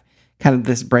you have kind of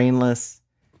this brainless...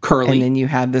 Curly. And then you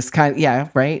have this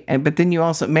right? But then you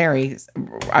also... Mary,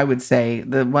 I would say,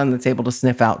 the one that's able to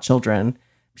sniff out children.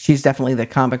 She's definitely the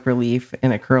comic relief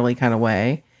in a curly kind of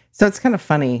way. So it's kind of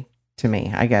funny to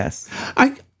me, I guess.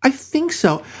 I think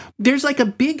so. There's like a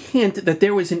big hint that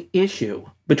there was an issue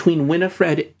between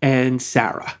Winifred and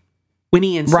Sarah.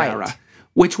 Winnie and Sarah.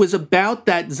 which was about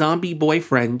that zombie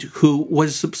boyfriend who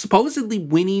was supposedly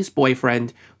Winnie's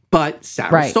boyfriend, but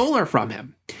Sarah stole her from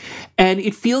him. And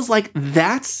it feels like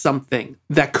that's something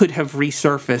that could have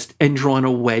resurfaced and drawn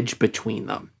a wedge between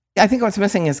them. I think what's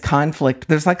missing is conflict.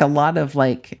 There's like a lot of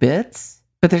like bits,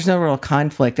 but there's no real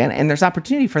conflict. And there's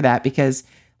opportunity for that because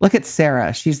look at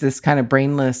Sarah. She's this kind of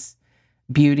brainless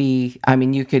beauty. I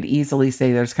mean, you could easily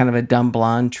say there's kind of a dumb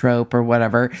blonde trope or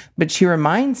whatever, but she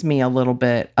reminds me a little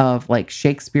bit of like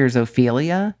Shakespeare's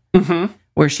Ophelia,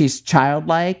 where she's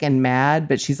childlike and mad,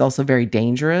 but she's also very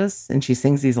dangerous. And she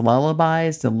sings these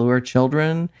lullabies to lure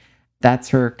children. That's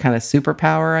her kind of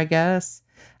superpower, I guess.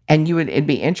 And it'd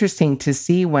be interesting to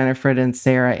see Winifred and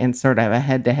Sarah in sort of a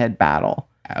head-to-head battle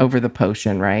over the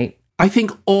potion, right? I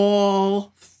think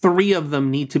all three of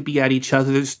them need to be at each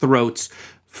other's throats,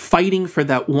 fighting for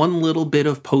that one little bit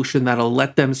of potion that'll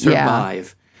let them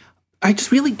survive. Yeah. I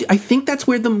think that's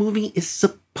where the movie is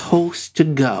supposed to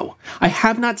go. I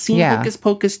have not seen Hocus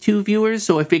Pocus 2, viewers,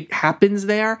 so if it happens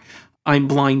there, I'm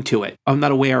blind to it. I'm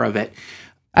not aware of it.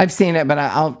 I've seen it, but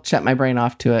I'll shut my brain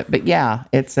off to it. But yeah,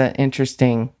 it's an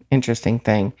interesting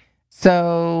thing.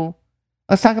 So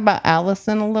let's talk about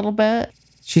Allison a little bit.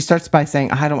 She starts by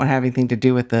saying, I don't want to have anything to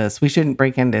do with this. We shouldn't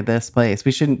break into this place.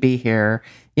 We shouldn't be here,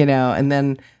 and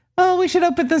then, we should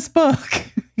open this book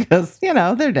because,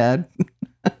 they're dead.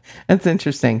 It's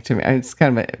interesting to me. It's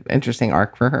kind of an interesting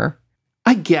arc for her.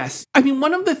 I guess. I mean,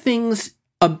 one of the things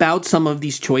about some of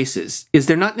these choices is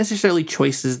they're not necessarily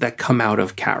choices that come out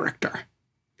of character.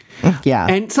 Yeah.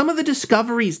 And some of the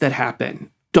discoveries that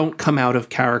happen don't come out of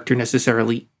character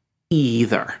necessarily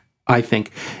either, I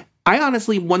think. I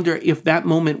honestly wonder if that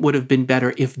moment would have been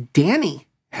better if Danny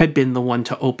had been the one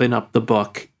to open up the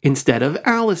book instead of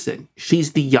Allison.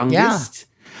 She's the youngest. Yeah.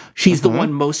 She's the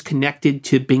one most connected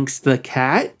to Binks the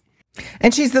cat.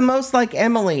 And she's the most like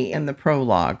Emily in the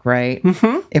prologue, right?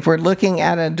 If we're looking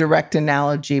at a direct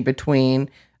analogy between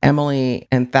Emily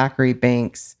and Thackeray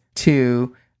Binks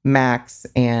to Max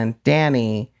and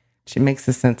Danny, it makes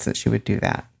the sense that she would do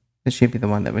that. That she'd be the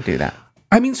one that would do that.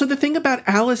 I mean, so the thing about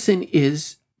Allison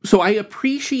is, so I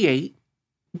appreciate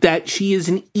that she is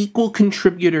an equal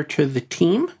contributor to the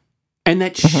team and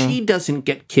that she doesn't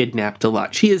get kidnapped a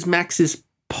lot. She is Max's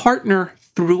partner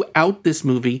throughout this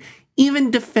movie,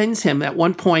 even defends him. At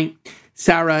one point,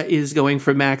 Sarah is going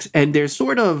for Max, and there's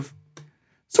sort of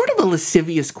a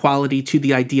lascivious quality to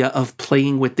the idea of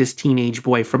playing with this teenage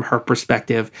boy from her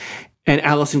perspective. And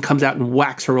Allison comes out and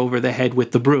whacks her over the head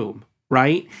with the broom,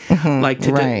 right? In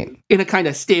a kind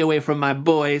of stay away from my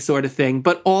boy sort of thing.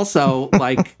 But also,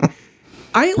 like,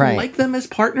 I like them as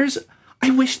partners. I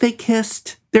wish they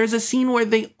kissed. There's a scene where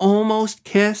they almost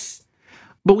kiss,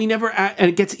 but we never, and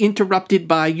it gets interrupted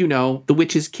by, the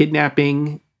witches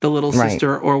kidnapping the little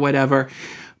sister or whatever.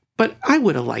 But I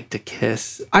would have liked a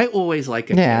kiss. I always like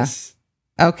a kiss.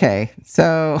 Okay.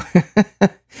 So,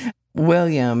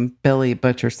 William Billy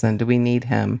Butcherson, do we need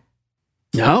him?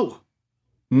 No,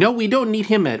 we don't need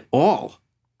him at all.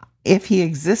 If he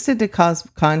existed to cause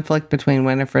conflict between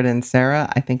Winifred and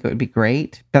Sarah, I think it would be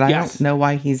great. But I don't know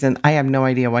why I have no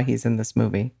idea why he's in this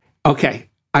movie. Okay.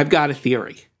 I've got a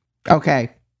theory. Okay.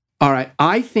 All right.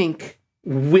 I think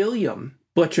William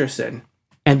Butcherson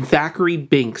and Thackeray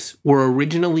Binks were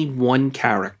originally one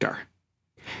character.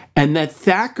 And that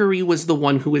Thackeray was the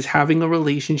one who was having a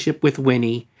relationship with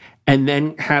Winnie and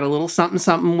then had a little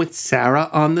something with Sarah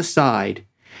on the side.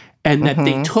 And that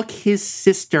they took his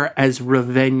sister as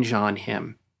revenge on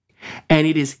him. And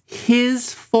it is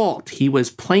his fault. He was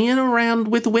playing around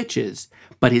with witches,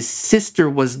 but his sister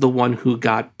was the one who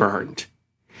got burned.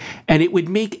 And it would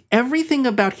make everything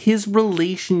about his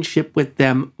relationship with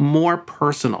them more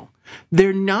personal.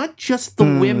 They're not just the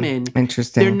women.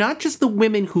 Interesting. They're not just the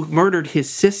women who murdered his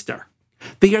sister.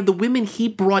 They are the women he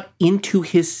brought into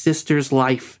his sister's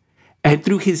life. And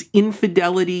through his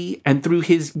infidelity and through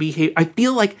his behavior, I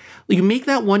feel like you make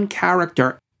that one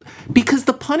character, because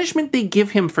the punishment they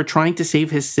give him for trying to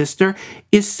save his sister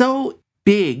is so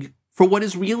big for what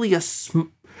is really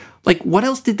what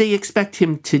else did they expect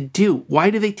him to do? Why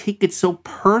do they take it so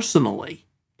personally?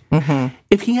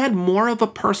 If he had more of a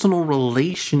personal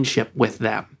relationship with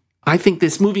them, I think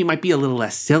this movie might be a little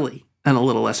less silly and a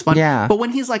little less fun. Yeah. But when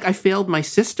he's like, I failed my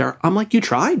sister, I'm like, you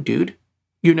tried, dude.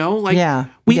 We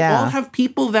all have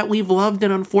people that we've loved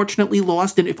and unfortunately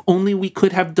lost, and if only we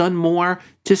could have done more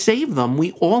to save them.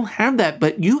 We all have that,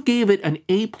 but you gave it an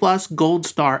A+ gold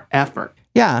star effort.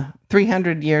 Yeah,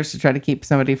 300 years to try to keep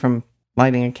somebody from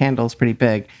lighting a candle is pretty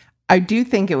big. I do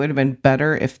think it would have been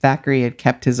better if Thackeray had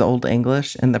kept his old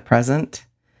English in the present,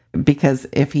 because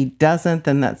if he doesn't,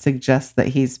 then that suggests that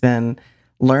he's been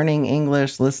learning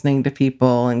English, listening to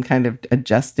people, and kind of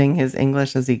adjusting his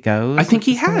English as he goes. I think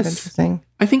he Kind of has. interesting.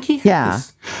 I think he Yeah.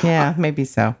 has. Yeah, maybe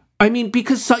so. I mean,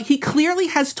 because he clearly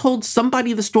has told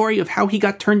somebody the story of how he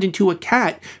got turned into a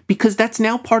cat, because that's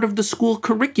now part of the school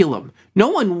curriculum. No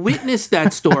one witnessed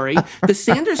that story. The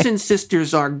Sanderson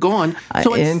sisters are gone.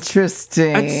 So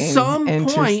Interesting. at some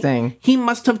point, he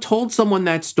must have told someone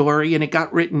that story and it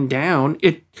got written down.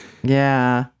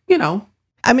 Yeah. You know.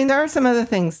 I mean, there are some other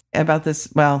things about this.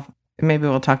 Well, maybe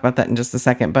we'll talk about that in just a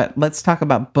second, but let's talk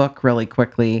about book really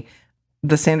quickly.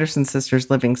 The Sanderson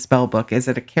Sisters Living Spell Book. Is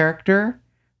it a character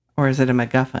or is it a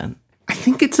MacGuffin? I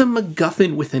think it's a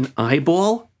MacGuffin with an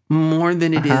eyeball more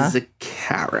than it is a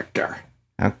character.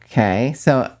 Okay.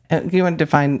 So do you want to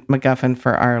define MacGuffin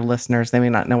for our listeners? They may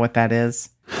not know what that is.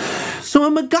 So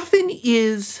a MacGuffin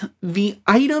is the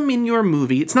item in your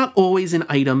movie. It's not always an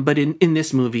item, but in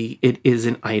this movie, it is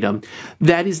an item.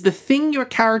 That is the thing your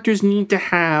characters need to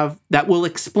have that will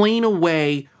explain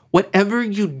away whatever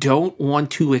you don't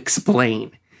want to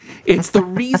explain. It's the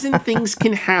reason things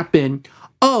can happen.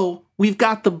 Oh, we've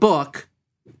got the book,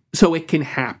 so it can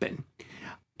happen.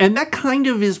 And that kind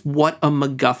of is what a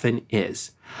MacGuffin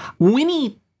is.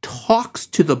 Winnie talks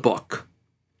to the book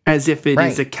as if it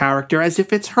is a character, as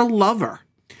if it's her lover.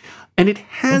 And it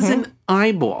has an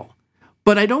eyeball,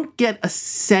 but I don't get a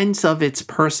sense of its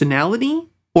personality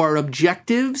or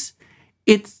objectives.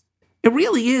 It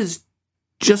really is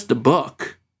just a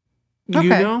book. Okay, you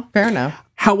know? fair enough.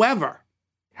 However,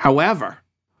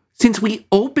 since we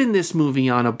open this movie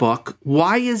on a book,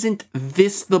 why isn't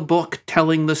this the book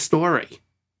telling the story?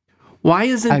 Why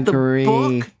isn't the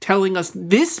book telling us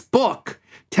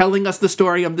the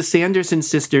story of the Sanderson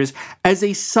sisters as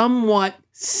a somewhat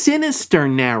sinister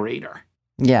narrator?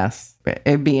 Yes.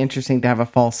 It'd be interesting to have a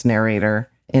false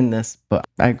narrator in this book.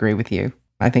 I agree with you.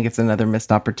 I think it's another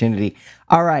missed opportunity.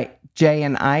 All right. Jay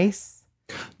and Ice.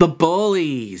 The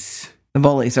bullies. The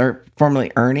bullies are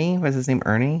formerly Ernie. Was his name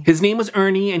Ernie? His name was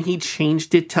Ernie, and he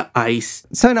changed it to Ice.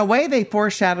 So in a way, they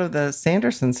foreshadow the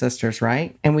Sanderson sisters,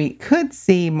 right? And we could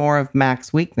see more of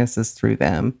Mac's weaknesses through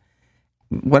them.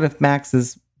 What if Max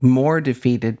is more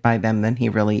defeated by them than he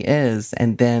really is?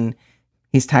 And then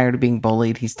he's tired of being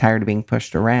bullied. He's tired of being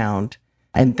pushed around.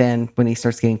 And then when he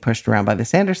starts getting pushed around by the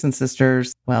Sanderson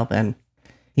sisters, well, then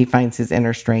he finds his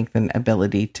inner strength and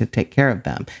ability to take care of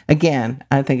them. Again,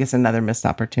 I think it's another missed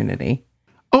opportunity.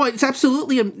 Oh, it's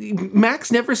absolutely. Max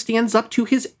never stands up to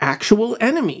his actual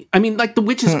enemy. I mean, like, the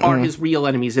witches are his real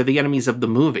enemies. They're the enemies of the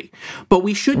movie. But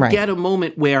we should get a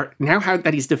moment where, now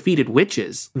that he's defeated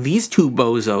witches, these two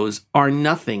bozos are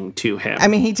nothing to him. I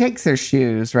mean, he takes their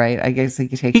shoes, right? I guess he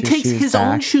takes his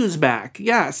own shoes back,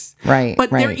 yes. Right, but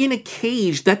they're in a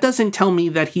cage. That doesn't tell me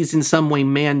that he's in some way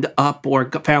manned up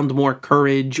or found more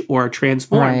courage or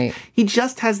transformed. Right. He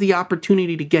just has the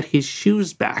opportunity to get his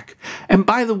shoes back. And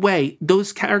by the way,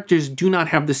 those characters do not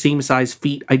have the same size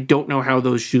feet. I don't know how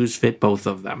those shoes fit both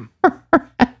of them.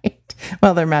 Right.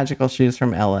 Well, they're magical shoes from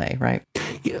LA, right?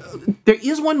 There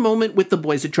is one moment with the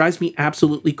boys that drives me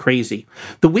absolutely crazy.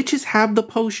 The witches have the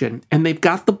potion and they've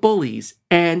got the bullies.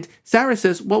 And Sarah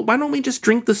says, well, why don't we just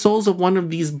drink the souls of one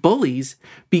of these bullies?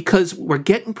 Because we're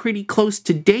getting pretty close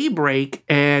to daybreak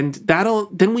and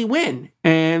then we win.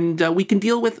 And we can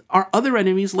deal with our other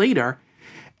enemies later.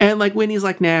 And like Winnie's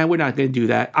like, nah, we're not going to do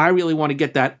that. I really want to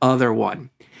get that other one.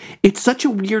 It's such a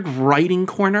weird writing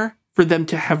corner for them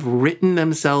to have written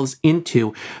themselves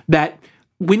into, that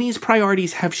Winnie's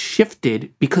priorities have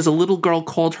shifted because a little girl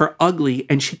called her ugly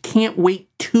and she can't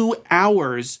wait 2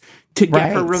 hours to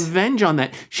get her revenge on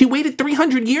that. She waited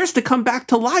 300 years to come back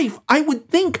to life. I would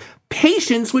think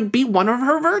patience would be one of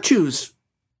her virtues.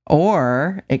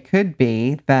 Or it could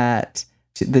be that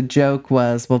the joke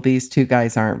was, well, these two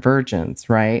guys aren't virgins,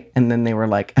 right? And then they were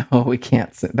like, oh, we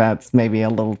can't. That's maybe a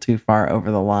little too far over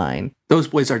the line. Those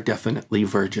boys are definitely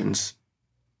virgins.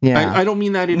 Yeah. I don't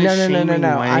mean that in a shaming way.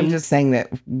 I'm just saying that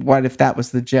what if that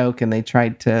was the joke and they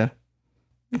tried to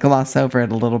gloss over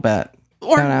it a little bit?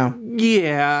 Or, I don't know.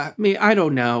 Yeah, I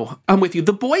don't know. I'm with you.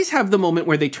 The boys have the moment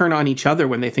where they turn on each other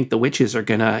when they think the witches are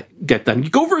going to get them.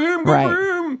 Go for him, go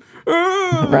for him.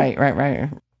 Ah! Right.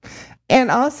 And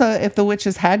also, if the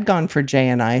witches had gone for Jay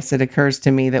and Ice, it occurs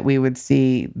to me that we would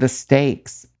see the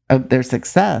stakes of their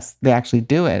success. They actually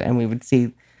do it, and we would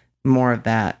see more of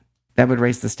that. That would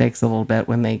raise the stakes a little bit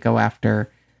when they go after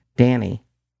Danny.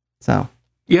 So,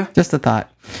 yeah, just a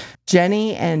thought.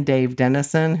 Jenny and Dave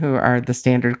Dennison, who are the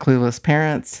standard clueless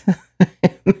parents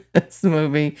in this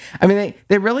movie. I mean,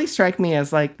 they really strike me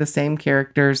as like the same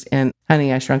characters in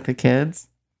Honey, I Shrunk the Kids.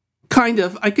 Kind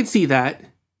of. I could see that.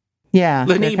 Yeah.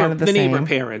 The neighbor kind of the neighbor same.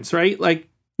 parents, right? Like,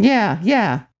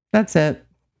 Yeah. That's it.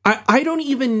 I don't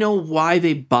even know why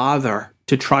they bother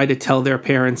to try to tell their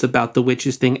parents about the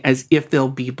witches thing as if they'll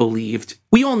be believed.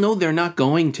 We all know they're not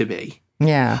going to be.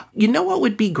 Yeah. You know what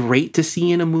would be great to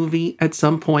see in a movie at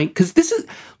some point? Because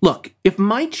look, if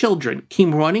my children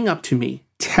came running up to me,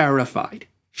 terrified,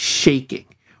 shaking,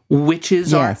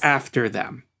 witches are after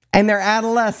them. And they're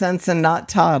adolescents and not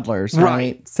toddlers,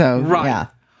 right? So, yeah.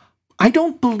 I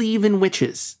don't believe in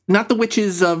witches. Not the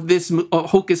witches of this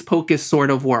hocus pocus sort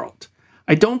of world.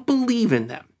 I don't believe in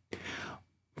them.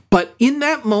 But in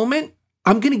that moment,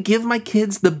 I'm going to give my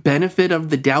kids the benefit of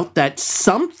the doubt that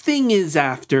something is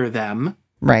after them.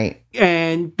 Right.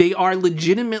 And they are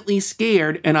legitimately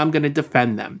scared, and I'm going to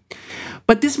defend them.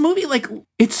 But this movie,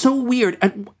 it's so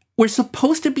weird. We're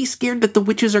supposed to be scared that the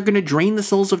witches are going to drain the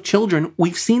souls of children.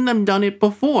 We've seen them done it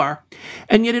before.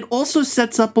 And yet it also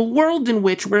sets up a world in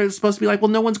which we're supposed to be like, well,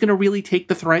 no one's going to really take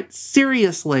the threat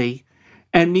seriously.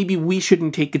 And maybe we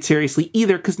shouldn't take it seriously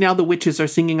either, because now the witches are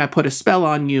singing I Put a Spell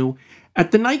on You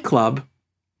at the nightclub.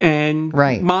 And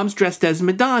Mom's dressed as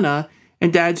Madonna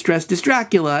and Dad's dressed as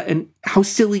Dracula. And how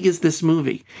silly is this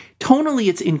movie? Tonally,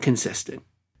 it's inconsistent.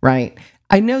 Right.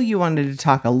 I know you wanted to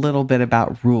talk a little bit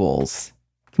about rules.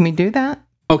 Can we do that?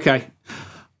 Okay.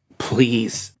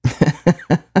 Please.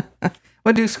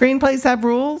 Well, do screenplays have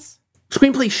rules?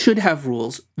 Screenplays should have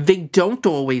rules. They don't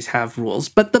always have rules,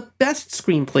 but the best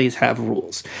screenplays have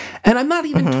rules. And I'm not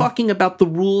even talking about the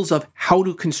rules of how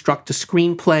to construct a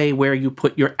screenplay, where you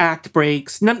put your act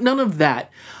breaks, none of that.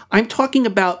 I'm talking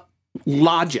about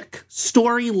logic,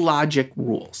 story logic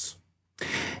rules.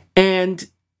 And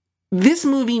this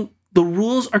movie, the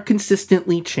rules are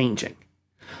consistently changing.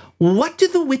 What do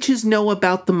the witches know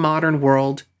about the modern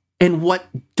world, and what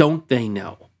don't they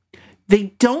know?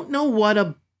 They don't know what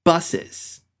a bus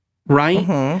is,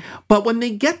 right? But when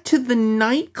they get to the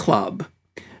nightclub,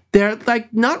 they're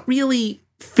not really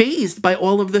fazed by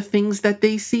all of the things that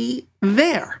they see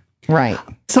there. Right.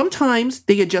 Sometimes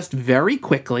they adjust very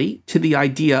quickly to the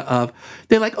idea of,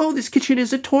 they're like, oh, this kitchen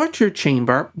is a torture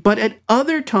chamber. But at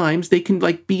other times, they can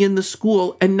be in the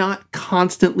school and not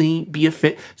constantly be a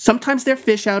fit. Sometimes they're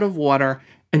fish out of water,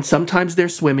 and sometimes they're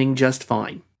swimming just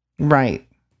fine. Right.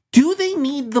 Do they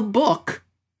need the book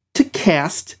to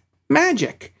cast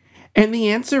magic? And the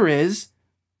answer is,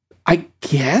 I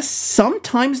guess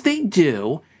sometimes they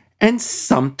do, and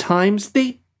sometimes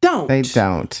they don't. They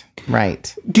don't.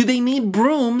 Right. Do they need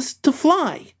brooms to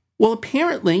fly? Well,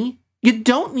 apparently, you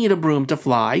don't need a broom to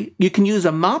fly. You can use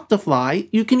a mop to fly.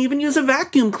 You can even use a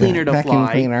vacuum cleaner to fly. Vacuum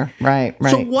cleaner. Right.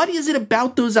 So what is it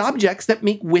about those objects that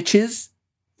make witches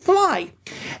fly?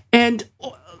 And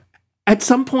at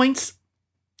some points,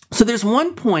 so there's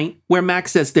one point where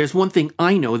Max says, there's one thing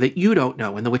I know that you don't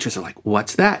know. And the witches are like,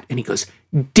 what's that? And he goes,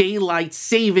 daylight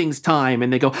savings time.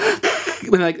 And they go,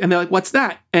 and they're like, what's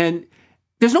that? And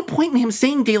there's no point in him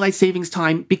saying daylight savings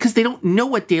time because they don't know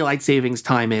what daylight savings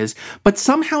time is. But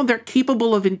somehow they're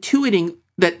capable of intuiting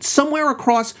that somewhere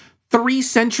across 3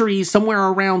 centuries, somewhere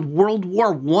around World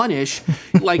War I-ish,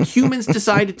 humans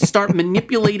decided to start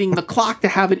manipulating the clock to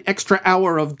have an extra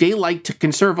hour of daylight to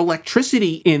conserve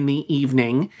electricity in the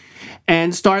evening,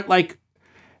 and start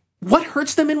what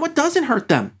hurts them and what doesn't hurt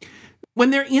them. When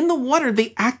they're in the water,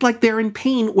 they act like they're in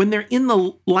pain. When they're in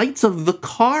the lights of the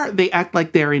car, they act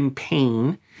like they're in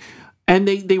pain. And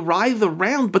they writhe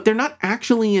around, but they're not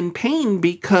actually in pain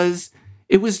because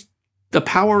it was the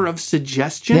power of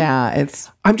suggestion. Yeah,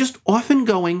 I'm just often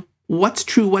going, what's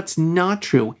true, what's not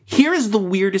true? Here is the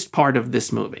weirdest part of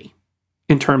this movie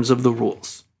in terms of the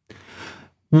rules.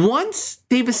 Once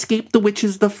they've escaped the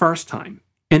witches the first time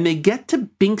and they get to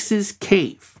Binks's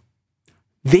cave,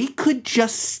 they could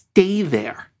just stay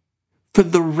there for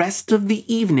the rest of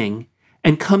the evening,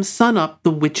 and come sunup,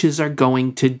 the witches are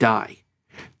going to die.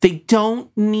 They don't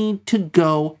need to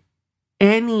go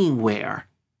anywhere,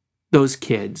 those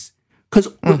kids,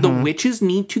 because the witches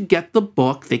need to get the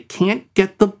book. They can't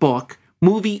get the book.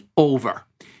 Movie over.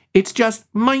 It's just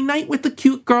my night with the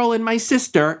cute girl and my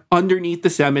sister underneath the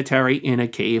cemetery in a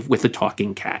cave with a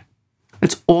talking cat.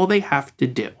 That's all they have to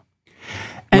do.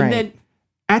 And then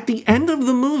at the end of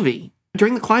the movie,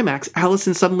 during the climax,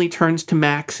 Allison suddenly turns to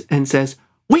Max and says,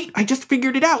 wait, I just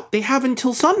figured it out. They have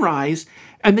until sunrise.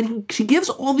 And then she gives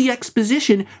all the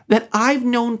exposition that I've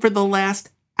known for the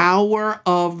last hour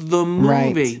of the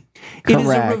movie. Right. It is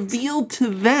a reveal to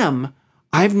them.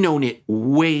 I've known it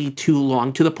way too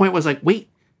long, to the point where I was like, wait,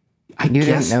 you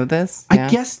didn't know this? Yeah. I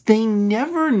guess they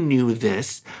never knew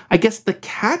this. I guess the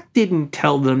cat didn't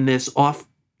tell them this off.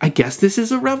 I guess this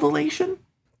is a revelation.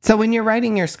 So when you're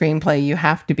writing your screenplay, you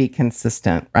have to be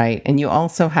consistent, right? And you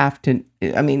also have to,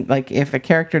 if a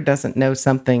character doesn't know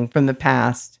something from the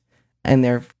past, and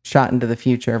they're shot into the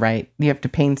future, right? You have to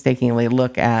painstakingly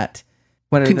look at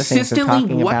what are the things they're consistently,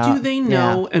 talking what about. do they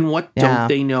know and what don't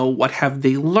they know? What have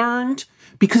they learned?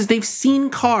 Because they've seen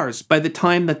cars by the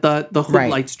time that the hood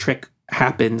lights trick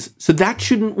happens. So that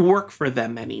shouldn't work for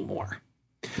them anymore.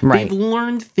 Right. They've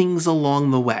learned things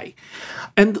along the way.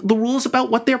 And the rules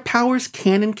about what their powers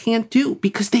can and can't do,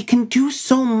 because they can do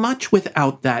so much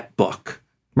without that book.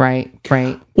 Right.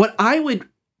 What I would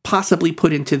possibly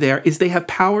put into there is they have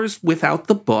powers without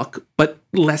the book, but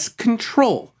less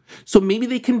control. So maybe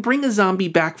they can bring a zombie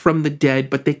back from the dead,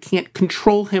 but they can't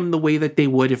control him the way that they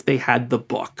would if they had the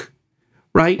book.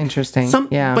 Right? Interesting.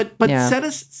 But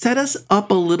set us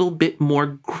up a little bit more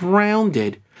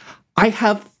grounded. I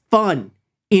have fun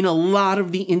in a lot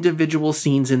of the individual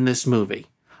scenes in this movie.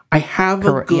 I have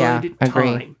a good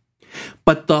time.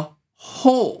 But the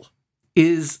whole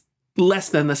is less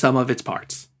than the sum of its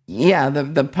parts. Yeah,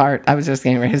 the part, I was just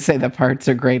getting ready to say the parts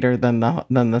are greater than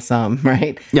the sum,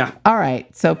 right? Yeah. All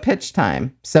right, so pitch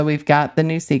time. So we've got the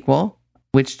new sequel,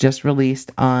 which just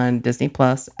released on Disney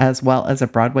Plus, as well as a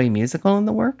Broadway musical in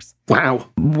the works. Wow.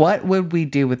 What would we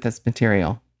do with this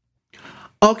material?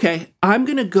 Okay, I'm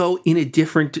going to go in a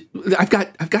different... I've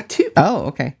got two. Oh,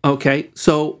 okay. Okay,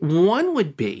 so one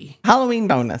would be... Halloween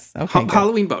bonus. Okay,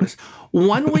 Halloween bonus.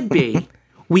 One would be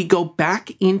we go back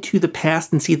into the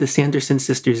past and see the Sanderson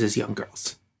sisters as young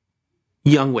girls.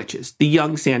 Young witches. The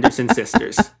young Sanderson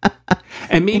sisters.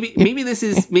 And maybe this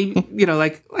is...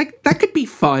 like that could be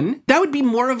fun. That would be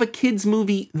more of a kid's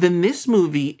movie than this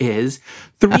movie is.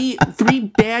 Three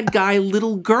bad guy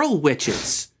little girl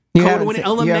witches. Go to an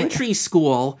elementary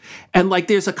school, and like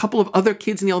there's a couple of other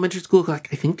kids in the elementary school like,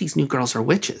 I think these new girls are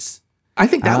witches. I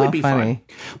think that would be fun.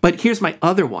 But here's my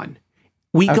other one.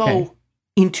 We go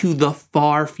into the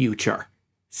far future.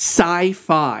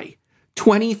 Sci-fi.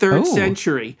 23rd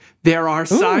century. There are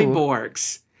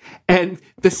cyborgs. And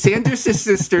the Sanderson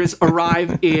sisters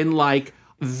arrive in like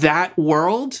that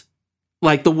world.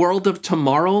 Like the world of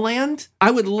Tomorrowland. I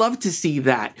would love to see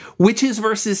that. Witches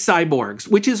versus cyborgs.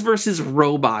 Witches versus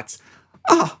robots.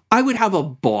 I would have a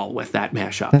ball with that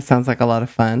mashup. That sounds like a lot of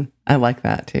fun. I like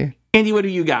that too. Andy, what do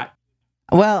you got?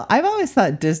 Well, I've always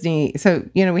thought Disney... So,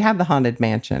 we have the Haunted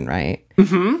Mansion, right?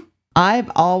 Mm-hmm. I've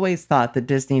always thought that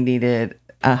Disney needed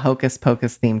a Hocus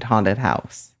Pocus themed haunted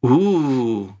house.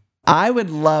 Ooh. I would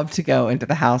love to go into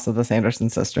the house of the Sanderson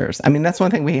sisters. I mean, that's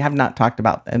one thing we have not talked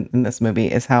about in this movie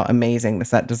is how amazing the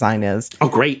set design is. Oh,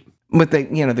 great. With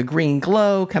the green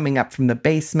glow coming up from the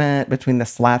basement between the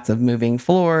slats of moving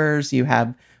floors. You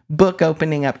have book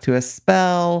opening up to a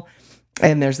spell.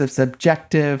 And there's this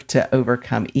objective to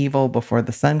overcome evil before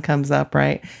the sun comes up,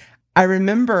 right? I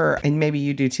remember, and maybe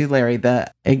you do too, Larry,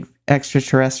 the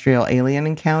extraterrestrial alien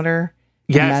encounter.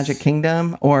 Yes. Magic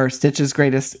Kingdom or Stitch's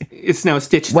Greatest... It's now a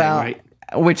Stitch thing, right?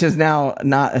 Which is now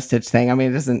not a Stitch thing. I mean,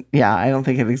 it doesn't... Yeah, I don't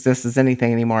think it exists as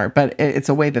anything anymore. But it's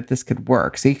a way that this could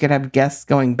work. So you could have guests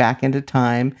going back into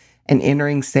time and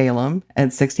entering Salem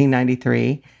at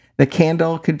 1693. The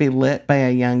candle could be lit by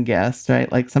a young guest,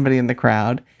 right? Like somebody in the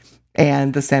crowd.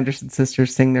 And the Sanderson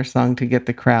sisters sing their song to get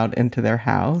the crowd into their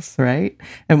house, right?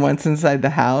 And once inside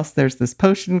the house, there's this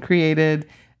potion created...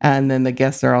 And then the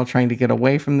guests are all trying to get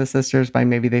away from the sisters by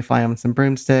maybe they fly on some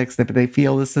broomsticks. They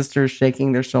feel the sisters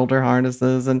shaking their shoulder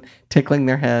harnesses and tickling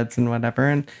their heads and whatever.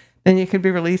 And then you could be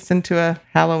released into a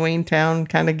Halloween Town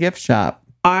kind of gift shop.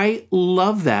 I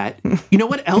love that. You know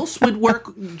what else would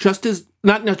work just as,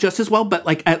 not just as well, but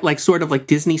like at like sort of like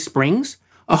Disney Springs?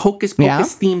 A Hocus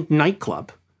Pocus themed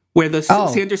nightclub where the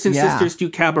Sanderson sisters do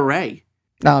cabaret.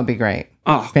 That would be great.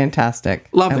 Oh, fantastic.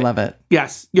 I love it.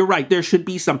 Yes, you're right. There should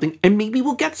be something. And maybe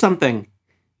we'll get something.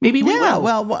 Maybe we will.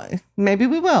 Well, maybe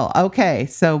we will. Okay,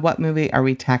 so what movie are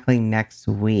we tackling next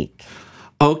week?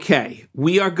 Okay,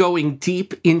 we are going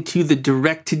deep into the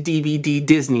direct-to-DVD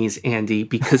Disneys, Andy,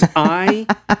 because I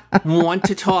want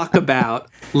to talk about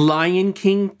Lion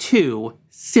King 2,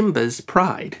 Simba's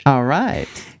Pride. All right.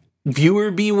 Viewer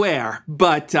beware,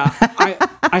 but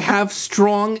I have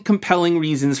strong, compelling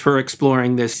reasons for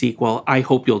exploring this sequel. I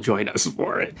hope you'll join us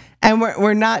for it. And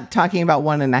we're not talking about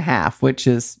 1.5, which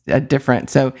is a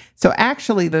different. So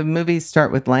actually, the movies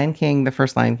start with Lion King, the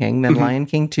first Lion King, then Lion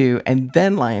King 2, and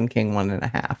then Lion King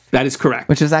 1.5. That is correct.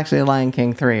 Which is actually Lion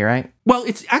King 3, right? Well,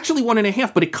 it's actually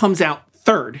 1.5, but it comes out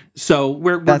third. So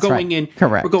we're going in.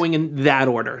 Correct. We're going in that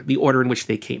order, the order in which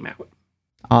they came out.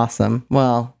 Awesome.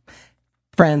 Well,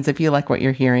 friends, if you like what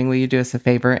you're hearing, will you do us a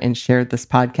favor and share this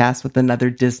podcast with another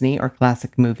Disney or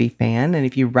classic movie fan? And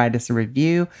if you write us a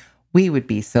review, We would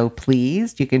be so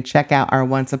pleased. You can check out our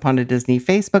Once Upon a Disney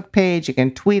Facebook page. You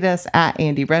can tweet us at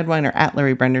Andy Redwine or at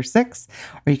Larry Brenner 6,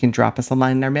 or you can drop us a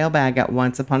line in our mailbag at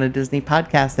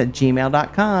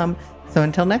onceuponadisneypodcast@gmail.com. So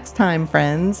until next time,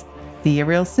 friends, see you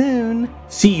real soon.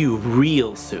 See you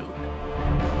real soon.